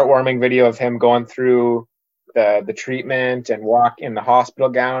like the heartwarming video of him going through the treatment and walk in the hospital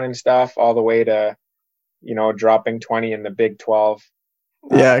gown and stuff, all the way to dropping 20 in the Big 12.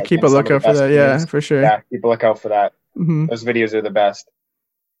 Keep a lookout for that. Yeah, for sure. Yeah, keep a lookout for that. Mhm. Those videos are the best.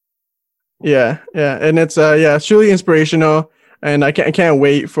 Yeah, and it's truly inspirational, and I can't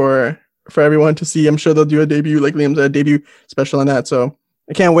wait for everyone to see. I'm sure they'll do a debut, like Liam said, a debut special on that. So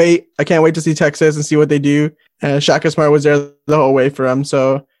I can't wait. I can't wait to see Texas and see what they do. And Shaka Smart was there the whole way for him,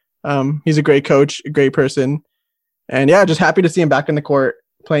 so he's a great coach, a great person, and yeah, just happy to see him back in the court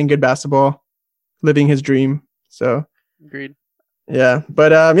playing good basketball, living his dream. So Agreed. yeah,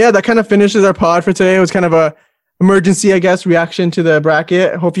 but yeah, that kind of finishes our pod for today. It was kind of a emergency, I guess, reaction to the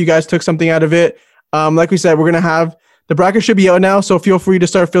bracket. Hope you guys took something out of it. Like we said, we're gonna have the bracket should be out now, so feel free to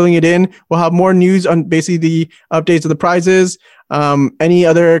start filling it in. We'll have more news on basically the updates of the prizes, any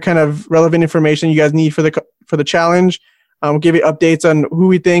other kind of relevant information you guys need for the challenge. We'll give you updates on who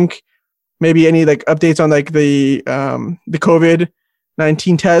we think, maybe any like updates on like the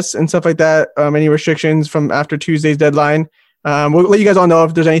COVID-19 tests and stuff like that. Any restrictions from after Tuesday's deadline. We'll let you guys all know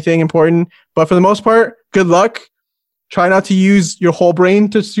if there's anything important. But for the most part, good luck. Try not to use your whole brain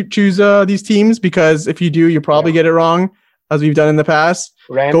to choose these teams, because if you do, you'll probably get it wrong, as we've done in the past.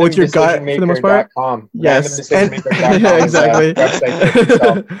 Go with your gut for the most part. Yes. Yeah, exactly.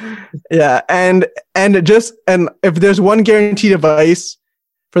 Yeah, and if there's one guaranteed advice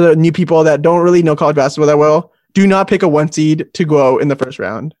for the new people that don't really know college basketball that well, do not pick a 1 seed to go out in the first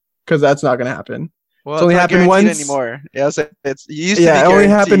round, because that's not going to happen. Well, it's only happened once anymore. Yeah, so it used to be it only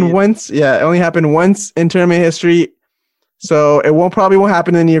happened once. Yeah, it only happened once in tournament history. So it probably won't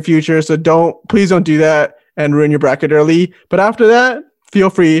happen in the near future. So please don't do that and ruin your bracket early. But after that,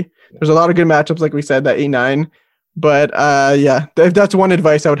 feel free. There's a lot of good matchups, like we said, that 8-9. But yeah, if that's one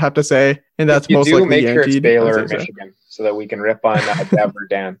advice I would have to say, and that's most likely make guaranteed. Sure it's Baylor or Michigan, so that we can rip on Dev or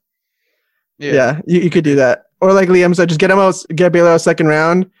Dan. Yeah, you could do that. Or like Liam said, just get Baylor out second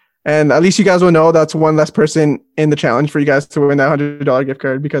round. And at least you guys will know that's one less person in the challenge for you guys to win that $100 gift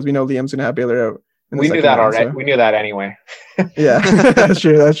card, because we know Liam's going to have Baylor out. We knew that already. So. We knew that anyway. Yeah, that's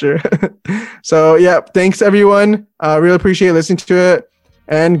true. So, yeah, thanks, everyone. Really appreciate listening to it.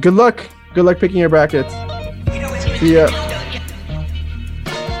 And good luck. Good luck picking your brackets. See ya.